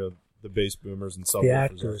 the bass boomers and subwoofers The are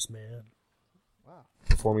actors, man. Wow.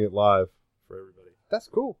 performing it live for everybody. That's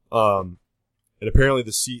cool. And apparently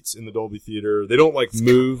the seats in the Dolby Theater, they don't like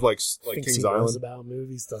move like Thinks Kings he knows Island. about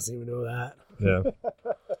movies, doesn't even know that. Yeah.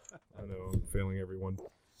 I know, I'm failing everyone.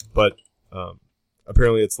 But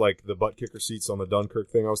apparently it's like the butt kicker seats on the Dunkirk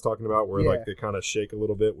thing I was talking about, where like they kind of shake a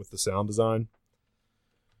little bit with the sound design.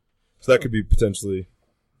 So that could be potentially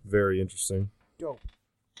very interesting. Dope.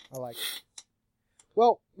 I like it.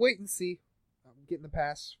 Well, wait and see. I'm getting the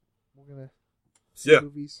pass. We're going to see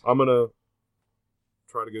movies. I'm going to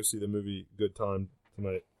try to go see the movie Good Time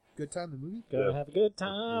tonight. Good time, the movie? Gotta Yeah. have a good With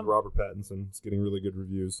time. Robert Pattinson. It's getting really good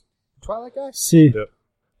reviews. Twilight guy? See, Yep.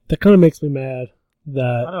 that kind of makes me mad I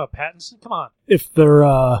that know, Pattinson. Come on. if their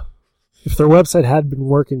website had been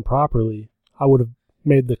working properly, I would have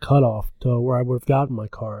made the cutoff to where I would have gotten my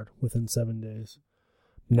card within 7 days.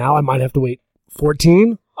 Now I might have to wait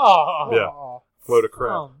 14? Oh, Yeah. Aw. Load of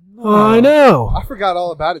crap. Oh, no. I know. I forgot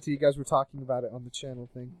all about it till you guys were talking about it on the channel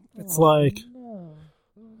thing. It's like, No.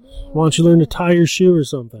 why don't you learn to tie your shoe or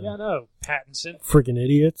something? Yeah, I know, Pattinson. Freaking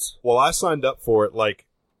idiots. Well, I signed up for it like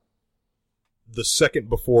the second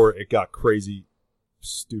before it got crazy,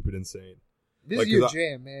 stupid, insane. This Like, is your 'cause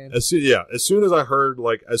jam, man. As soon as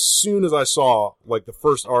I saw like the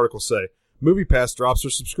first article say MoviePass drops their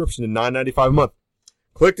subscription to $9.95 a month,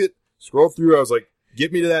 clicked it, scrolled through. I was like,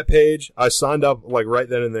 get me to that page. I signed up like right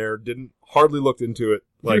then and there. Didn't hardly looked into it.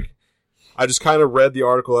 Like I just kind of read the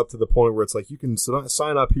article up to the point where it's like you can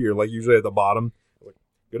sign up here, like usually at the bottom. Like,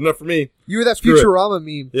 good enough for me. You were that Screw it. Futurama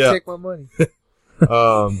meme. Yeah. Take my money.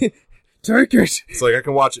 Take it. It's like I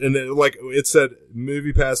can watch, and it said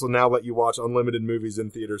MoviePass will now let you watch unlimited movies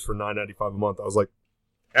in theaters for $9.95 a month. I was like,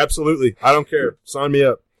 absolutely, I don't care, sign me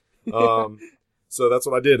up. So that's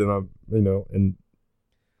what I did, and and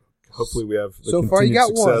hopefully we have the So far you continued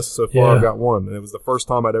got one. success. So far, Yeah. I've got one, and it was the first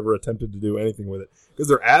time I'd ever attempted to do anything with it because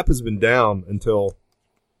their app has been down until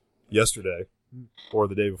yesterday or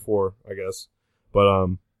the day before, I guess. But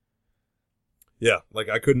yeah, like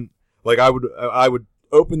I couldn't, like I would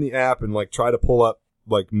open the app and like try to pull up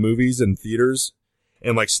like movies and theaters,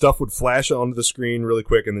 and like stuff would flash onto the screen really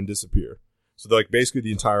quick and then disappear. So like basically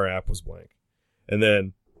the entire app was blank. And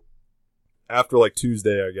then after like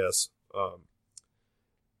Tuesday, I guess,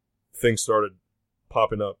 things started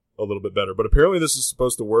popping up a little bit better. But apparently this is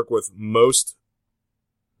supposed to work with most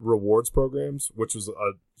rewards programs, which was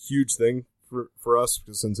a huge thing for us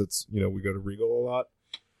because since it's, we go to Regal a lot.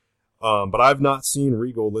 But I've not seen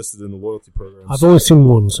Regal listed in the loyalty program. I've only seen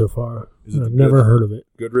one so far. Is it I've the never good- heard of it.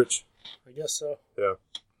 Goodrich. I guess so. Yeah.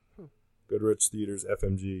 Goodrich Theaters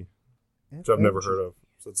FMG, which I've never heard of.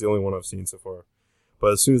 So it's the only one I've seen so far.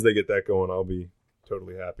 But as soon as they get that going, I'll be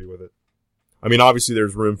totally happy with it. I mean, obviously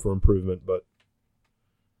there's room for improvement, but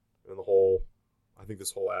I think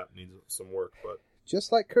this whole app needs some work. But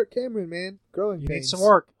Just like Kirk Cameron, man. Growing You pains. need some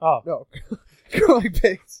work. Oh, No. Growing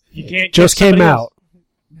pains. you can't. Just get came somebody out. else.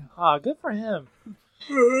 Ah, good for him.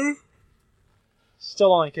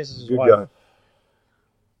 Still only kisses his good wife. guy.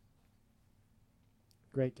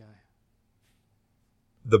 Great guy.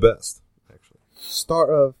 The best, actually.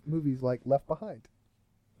 Star of movies like Left Behind.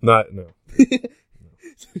 No.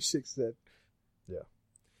 Chick said.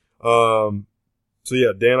 So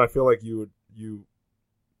yeah, Dan, I feel like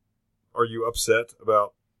are you upset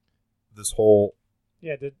about this whole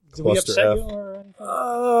Yeah, did we Cluster upset F. you or anything?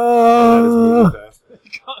 that is movie pass?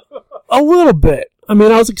 A little bit. I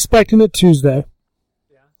mean, I was expecting it Tuesday.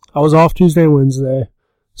 Yeah. I was off Tuesday and Wednesday.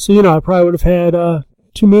 So, I probably would have had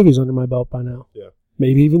 2 movies under my belt by now. Yeah.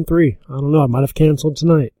 Maybe even 3. I don't know. I might have canceled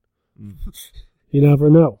tonight. You never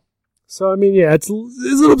know. So, I mean, yeah, is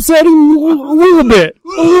it upsetting? A little bit.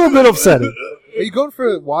 A little bit upsetting. Are you going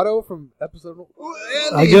for Watto from episode 1?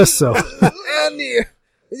 I guess so. Andy!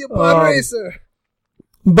 You pod racer!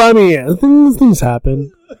 But, I mean, yeah, things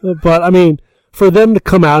happen. But, I mean, for them to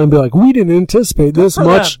come out and be like, we didn't anticipate this for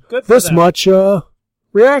much, them. Good for them.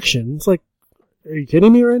 reaction. It's like, are you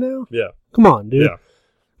kidding me right now? Yeah. Come on, dude. Yeah.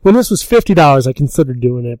 When this was $50, I considered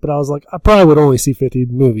doing it, but I was like, I probably would only see 50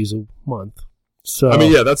 movies a month. So I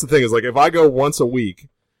mean, yeah, that's the thing is like if I go once a week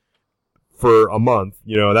for a month,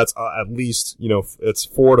 that's at least, it's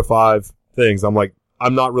 4 to 5 things. I'm like,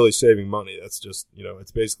 I'm not really saving money. That's just,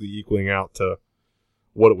 it's basically equaling out to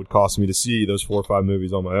what it would cost me to see those 4 or 5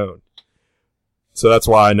 movies on my own. So that's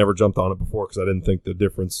why I never jumped on it before because I didn't think the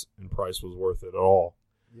difference in price was worth it at all.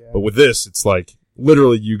 Yeah. But with this, it's like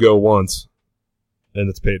literally you go once and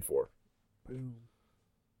it's paid for. Boom.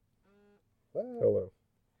 Hello.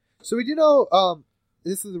 So we do know,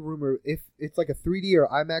 this is a rumor, if it's like a 3D or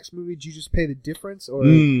IMAX movie, do you just pay the difference? Or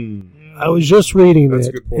I was just reading That's a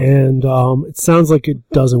it, good point. and it sounds like it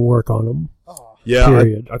doesn't work on them. Oh, Yeah,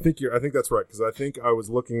 Period. I think that's right because I think I was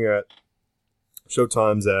looking at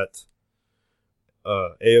showtimes at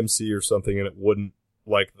AMC or something, and it wouldn't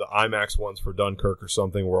like the IMAX ones for Dunkirk or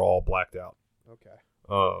something were all blacked out. okay.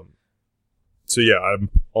 So yeah, I'm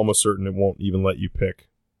almost certain it won't even let you pick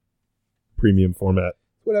premium format.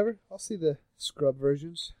 Whatever. I'll see the scrub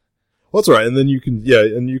versions. Well, that's right, and then you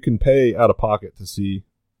can pay out of pocket to see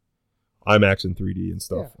IMAX and 3D and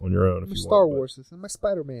stuff on your own if My you Star want. Wars and my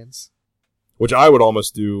Spider-Mans. Which I would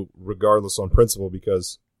almost do regardless on principle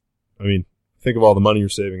because, I mean, think of all the money you're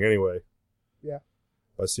saving anyway. Yeah.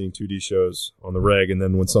 By seeing 2D shows on the reg, and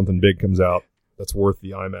then when something big comes out that's worth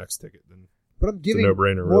the IMAX ticket, then But I'm giving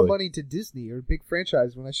no-brainer, more really. money to Disney or a big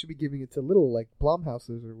franchise when I should be giving it to little, like,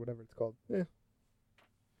 Blumhouses or whatever it's called.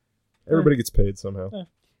 everybody gets paid somehow.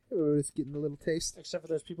 Everybody's getting a little taste. Except for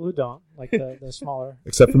those people who don't, like the smaller.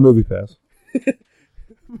 Except for Movie Pass.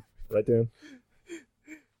 Right, Dan?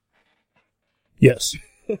 Yes.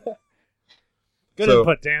 Good So-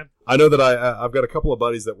 input, Dan. I know that I've got a couple of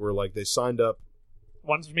buddies that were like, they signed up.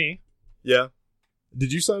 One's me. Yeah.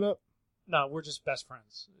 Did you sign up? No, we're just best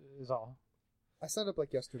friends. Is all. I signed up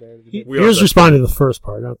like yesterday. We are He was best responding to the first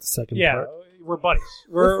part, not the second Yeah, part. we're buddies.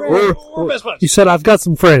 We're We're best buddies. He said, I've got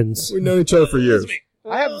some friends. We've known each other for years. It's me.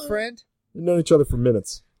 I have a friend. We've known each other for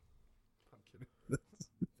minutes.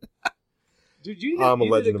 Dude, you I'm a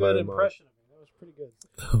did legend a of my good own mind. impression of me. That was pretty good.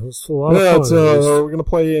 It was a lot Yeah, of it's, fun. It was- we're going to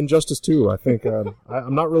play Injustice 2, I think.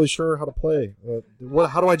 I'm not really sure how to play.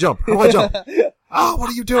 How do I jump? How do I jump? What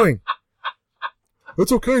are you doing?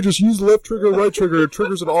 It's okay, just use the left trigger, right trigger. It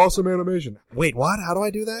triggers an awesome animation. Wait, what? How do I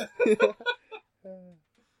do that?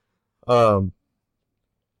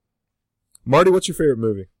 Marty, what's your favorite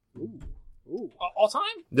movie? Ooh. All time?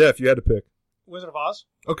 Yeah, if you had to pick. Wizard of Oz,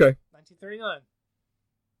 Okay, 1939.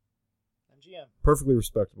 MGM. perfectly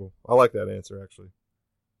respectable. I like that answer, actually.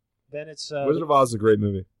 Then it's Wizard of Oz is a great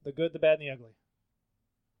movie. The Good, the Bad, and the Ugly.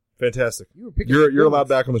 Fantastic. You were picking You're good allowed ones.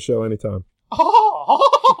 back on the show anytime.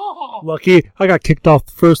 Lucky, I got kicked off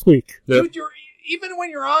the first week. Yeah. Dude, even when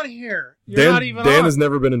you're on here, you're Dan, not even Dan on. has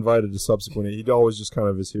never been invited to subsequent. He always just kind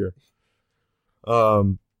of is here.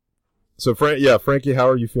 So Frankie, how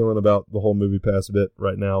are you feeling about the whole Movie Pass bit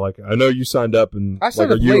right now? Like, I know you signed up, and I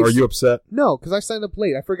signed up are late. you upset? No, because I signed up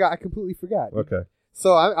late. I forgot. I completely forgot. Okay,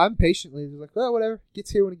 So I'm patiently just like, well, whatever.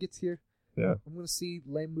 Gets here when it gets here. yeah. I'm going to see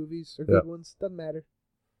lame movies or Yeah. good ones. Doesn't matter.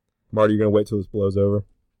 Marty, you gonna wait till this blows over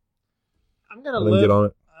I'm gonna and then live. get on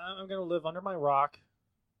it? I'm gonna live under my rock,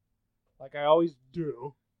 like I always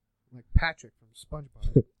do. Like Patrick from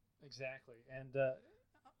SpongeBob. Exactly, and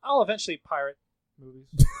I'll eventually pirate movies.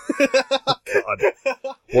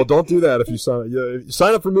 God. Well, don't do that if you sign. Yeah,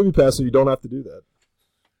 sign up for Movie Pass, so you don't have to do that.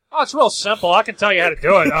 Oh, it's real simple. I can tell you how to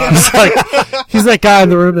do it. It's like, he's that guy in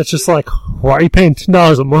the room that's just like, why are you paying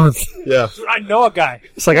 $10 a month? Yeah. I know a guy.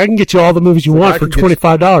 It's like, I can get you all the movies you want for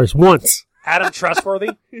 $25 once. Adam Trustworthy.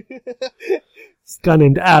 This guy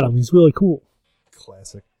named Adam. He's really cool.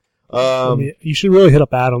 Classic. I mean, you should really hit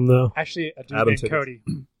up Adam, though. Actually, a dude Adam named tickets. Cody.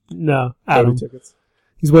 No, Adam. Cody tickets.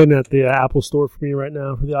 He's waiting at the Apple store for me right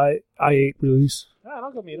now for the i8 release.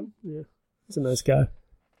 I'll go meet him. Yeah, he's a nice guy.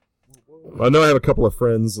 I know I have a couple of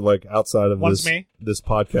friends like outside of One's me. this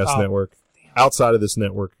podcast network, outside of this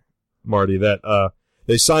network, Marty, that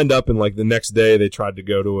they signed up and like the next day they tried to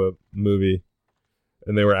go to a movie,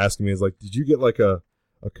 and they were asking me, "Is like, did you get like a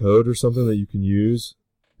code or something that you can use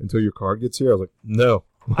until your card gets here?" I was like, "No,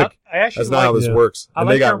 like I actually that's not how this works." I And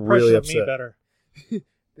like they got your impression really of me upset. better.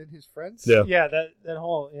 Than his friends? Yeah. Yeah, that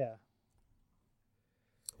whole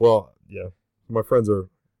Well, yeah, my friends are.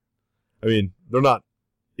 I mean, they're not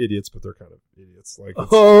idiots, but they're kind of idiots. Like, it's,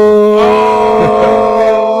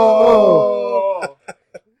 Oh!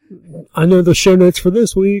 I know the show notes for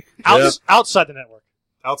this week. Outside the network.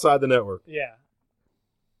 outside the network, Yeah.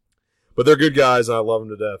 but they're good guys, and I love them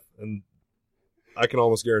to death. And I can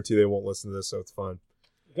almost guarantee they won't listen to this, so it's fine.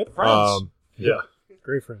 Good friends. Yeah.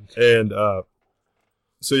 Great friends. And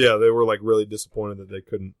so yeah, they were like really disappointed that they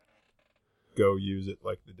couldn't go use it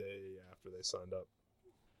like the day after they signed up.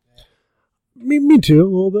 Me too, a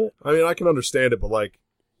little bit. I mean, I can understand it, but like,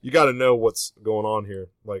 you got to know what's going on here.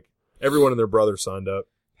 Like, everyone and their brother signed up,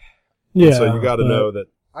 Yeah. so you got to know that.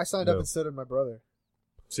 I signed up No. and so did my brother.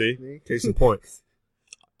 See, case in point.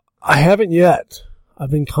 I haven't yet.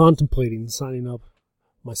 I've been contemplating signing up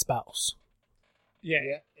my spouse. yeah.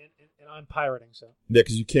 And I'm pirating, so. Yeah,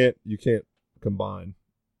 because you can't combine.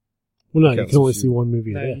 Well, no, you Counts can only as see you. one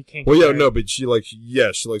movie a No, day. you can't. Well, yeah, compare. no, but she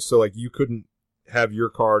so like you couldn't have your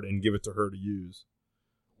card and give it to her to use,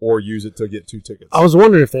 or use it to get 2 tickets. I was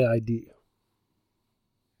wondering if they ID.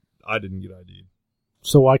 I didn't get ID'd.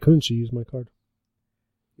 So why couldn't she use my card?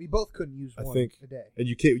 We both couldn't use I one think- a day. And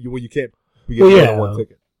you can't. You can't. You Well, get more yeah. than one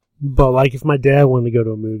ticket. But like, if my dad wanted to go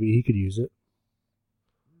to a movie, he could use it.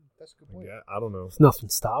 That's a good point. Yeah, I don't know. There's nothing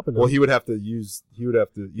stopping him. Well, he would have to either would have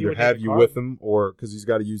need a you card. with him, or because he's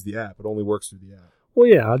got to use the app. It only works through the app. Well,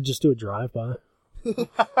 yeah, I'd just do a drive-by. Just be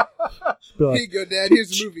Here like, you go, Dad.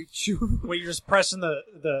 Here's the movie. Where you're just pressing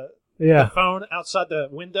the yeah, phone outside the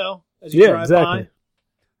window as you yeah, drive exactly. by.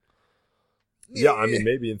 Yeah, I mean,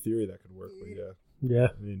 maybe in theory that could work, but yeah, Yeah.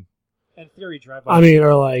 I mean, In theory, drive by. I mean,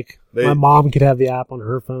 or like, They- my mom could have the app on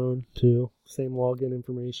her phone, too. Same login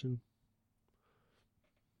information.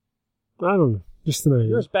 I don't know. Just an idea.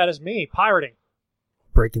 You're as bad as me, pirating.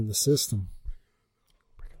 Breaking the system.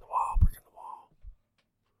 Breaking the wall, breaking the wall.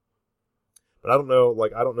 but I don't know.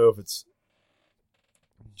 Like, I don't know if it's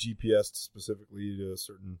GPS specifically to a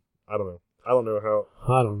certain. I don't know. I don't know how.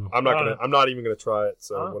 I don't know. I'm not I don't gonna. know. I'm not even gonna try it.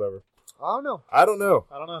 So Huh? whatever. I don't know. I don't know.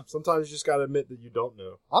 I don't know. Sometimes you just gotta admit that you don't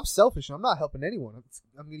know. I'm selfish and I'm not helping anyone.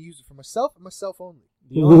 I'm going to use it for myself and myself only.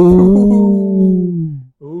 Ooh.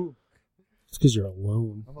 Ooh. It's because you're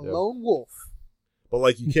alone. I'm a Yeah. lone wolf. But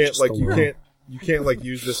like, you can't. Just Like, you alone. can't like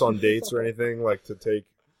use this on dates or anything. Like to take.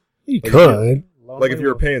 You Like, could. Like if you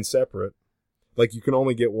were paying separate, like you can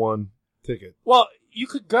only get one ticket. Well, you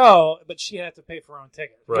could go, but she had to pay for her own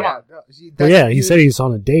ticket. Right. Yeah. no, see, Well, that's- yeah, he you- said he's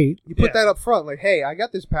on a date. You put Yeah. that up front, like, hey, I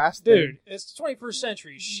got this pass. Dude, it's the 21st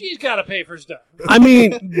century. She's got to pay for stuff. I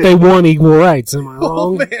mean, they want equal rights. Am I Oh,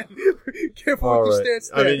 wrong? man. Careful All with right. your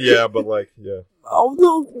stance I there. mean, yeah, but like, yeah. Oh,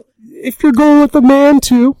 no. If you're going with a man,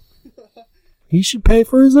 too, he should pay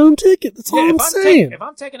for his own ticket. That's all Yeah, I'm saying. if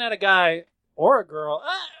I'm taking out a guy or a girl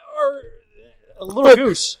or a little Look,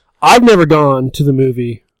 goose, I've never gone to the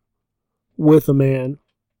movie with a man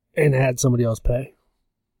and had somebody else pay.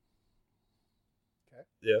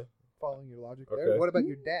 Yeah. Following your logic Okay. there. What about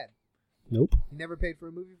your dad? Nope. He never paid for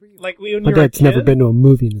a movie for you? like when My you were a dad's never kid? been to a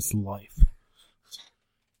movie in his life.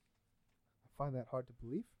 I find that hard to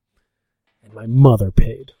believe. And my mother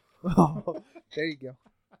paid. Oh, there you go.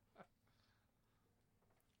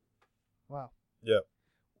 Wow. Yeah.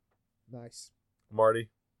 Nice. Marty.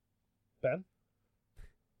 Ben?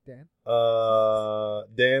 Dan?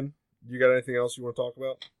 Dan, you got anything else you want to talk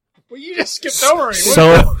about? Well, you just skipped over me.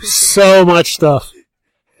 So much stuff.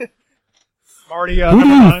 Marty, Who do number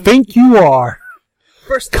you 9. think you are?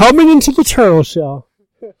 First, Coming into the turtle shell,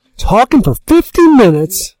 talking for 15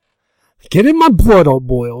 minutes, getting my blood all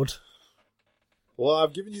boiled. Well,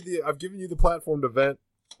 I've given you the platform to vent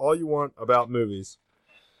all you want about movies.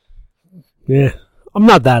 Yeah, I'm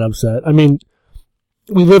not that upset. I mean,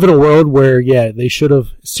 we live in a world where, yeah, they should have,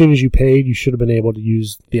 as soon as you paid, you should have been able to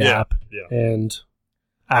use the Yeah, app yeah. and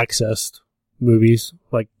accessed movies.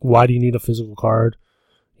 Like, why do you need a physical card?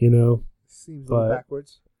 you know. Seems a little But-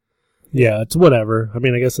 backwards. Yeah, it's whatever. I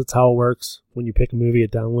mean, I guess that's how it works. When you pick a movie,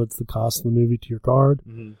 it downloads the cost of the movie to your card.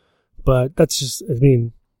 Mm-hmm. But that's just, I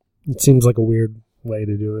mean, it seems like a weird way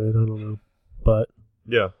to do it. I don't know. But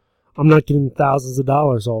Yeah. I'm not getting thousands of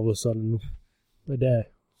dollars all of a sudden a day.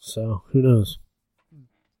 So who knows?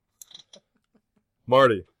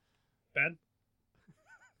 Marty. Ben?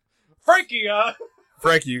 Frankie,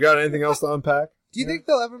 Frankie, you got anything else to unpack? Do you think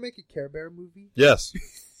they'll ever make a Care Bear movie? Yes.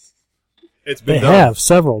 It's They been done. have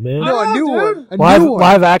several, man. No, a know, new dude. one. A Live, new one.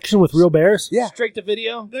 live action with real bears? Yeah. straight to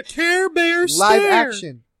video. The Care Bear Live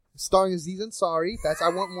action. Starring Aziz Ansari. I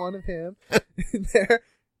want one of him in there.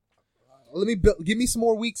 Give me some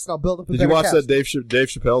more weeks and I'll build up a Did you better watch cast. that Dave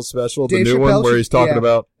Chappelle special, Dave the new one Chappelle where he's talking yeah.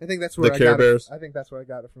 about I think that's where the I Care got Bears? It. I think that's where I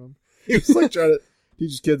got it from. He was like trying to teach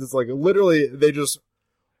his kids. It's like literally they just,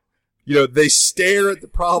 they stare at the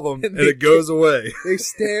problem and it goes away. They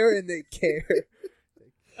stare and they care.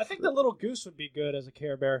 I think the little goose would be good as a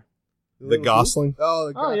Care Bear. The Gosling. Oh,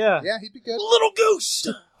 the Gosling. yeah. Yeah, he'd be good. Little goose.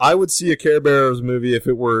 I would see a Care Bears movie if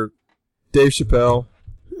it were Dave Chappelle,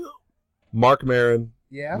 Mark Maron,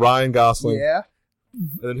 Yeah. Ryan Gosling, Yeah.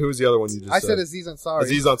 and then who was the other one you just I said? said Aziz Ansari.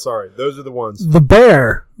 Aziz Ansari. Those are the ones. The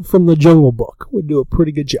bear from the Jungle Book would do a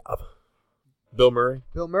pretty good job. Bill Murray.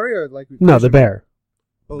 Bill Murray or like No, the bear.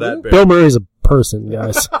 That bear. Bill Murray's a person,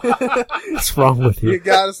 guys. What's wrong with You you?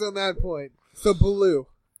 got us on that point. So Baloo.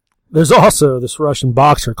 There's also this Russian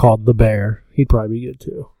boxer called the Bear. He'd probably be good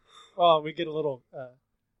too. Oh, we get a little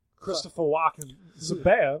Christopher Walken. It's a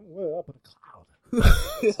bear. We're up in a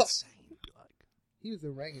cloud. He was the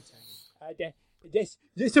orangutan.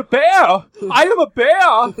 It's a bear. I am a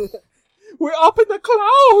bear. We're up in the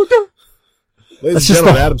cloud. Ladies That's and just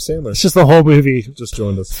gentlemen, the- Adam Sandler It's just the whole movie. just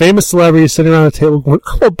joined us. Famous celebrities sitting around a table going,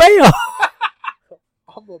 I'm a bear!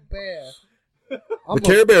 I'm a bear. The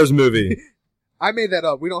Care Bears movie I made that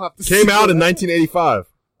up. We don't have to came see out in that. 1985.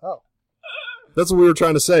 Oh. That's what we were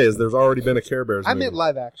trying to say. Is there's already been a Care Bears I movie. meant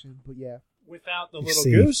live action, but yeah. Without the You little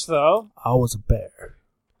see. goose, though. I was a bear.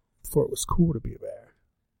 Before it was cool to be a bear.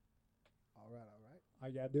 All right. All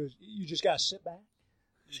you gotta do is you just gotta sit back.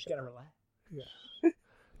 You just gotta relax.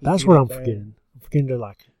 That's You what need I'm a bear. forgetting. I'm forgetting to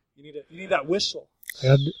like, You need that whistle.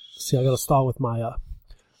 I gotta start with my,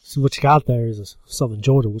 see what you got there is a Southern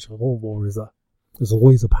Georgia, which I'm going for is a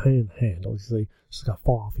Louisa Panhandle. You see, just got to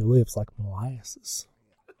fall off your lips like molasses.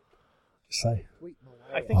 You say, Wait,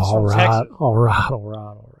 I think all some right, Texas. all right.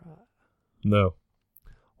 No.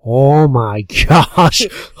 Oh my gosh,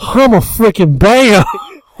 I'm a freaking bear.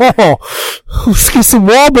 Oh, let's get some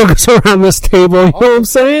Wahlburgers around this table. You know what I'm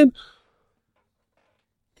saying?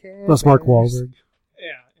 Care That's Mark Bears. Wahlberg. Yeah,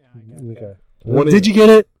 I got it. Okay. What Did you get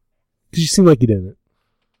it? Because you seem like you didn't.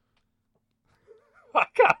 I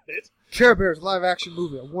got it. Care Bears live action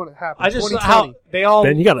movie. I want it to happen. I just 2020. how they all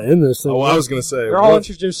Ben, you got to end this thing. Oh, I was gonna say. they're all What,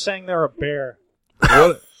 introduced saying they're a bear.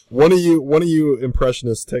 one of you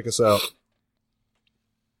impressionists take us out.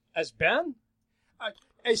 As Ben?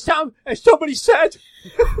 As somebody said,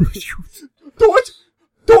 do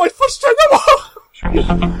it for cinema!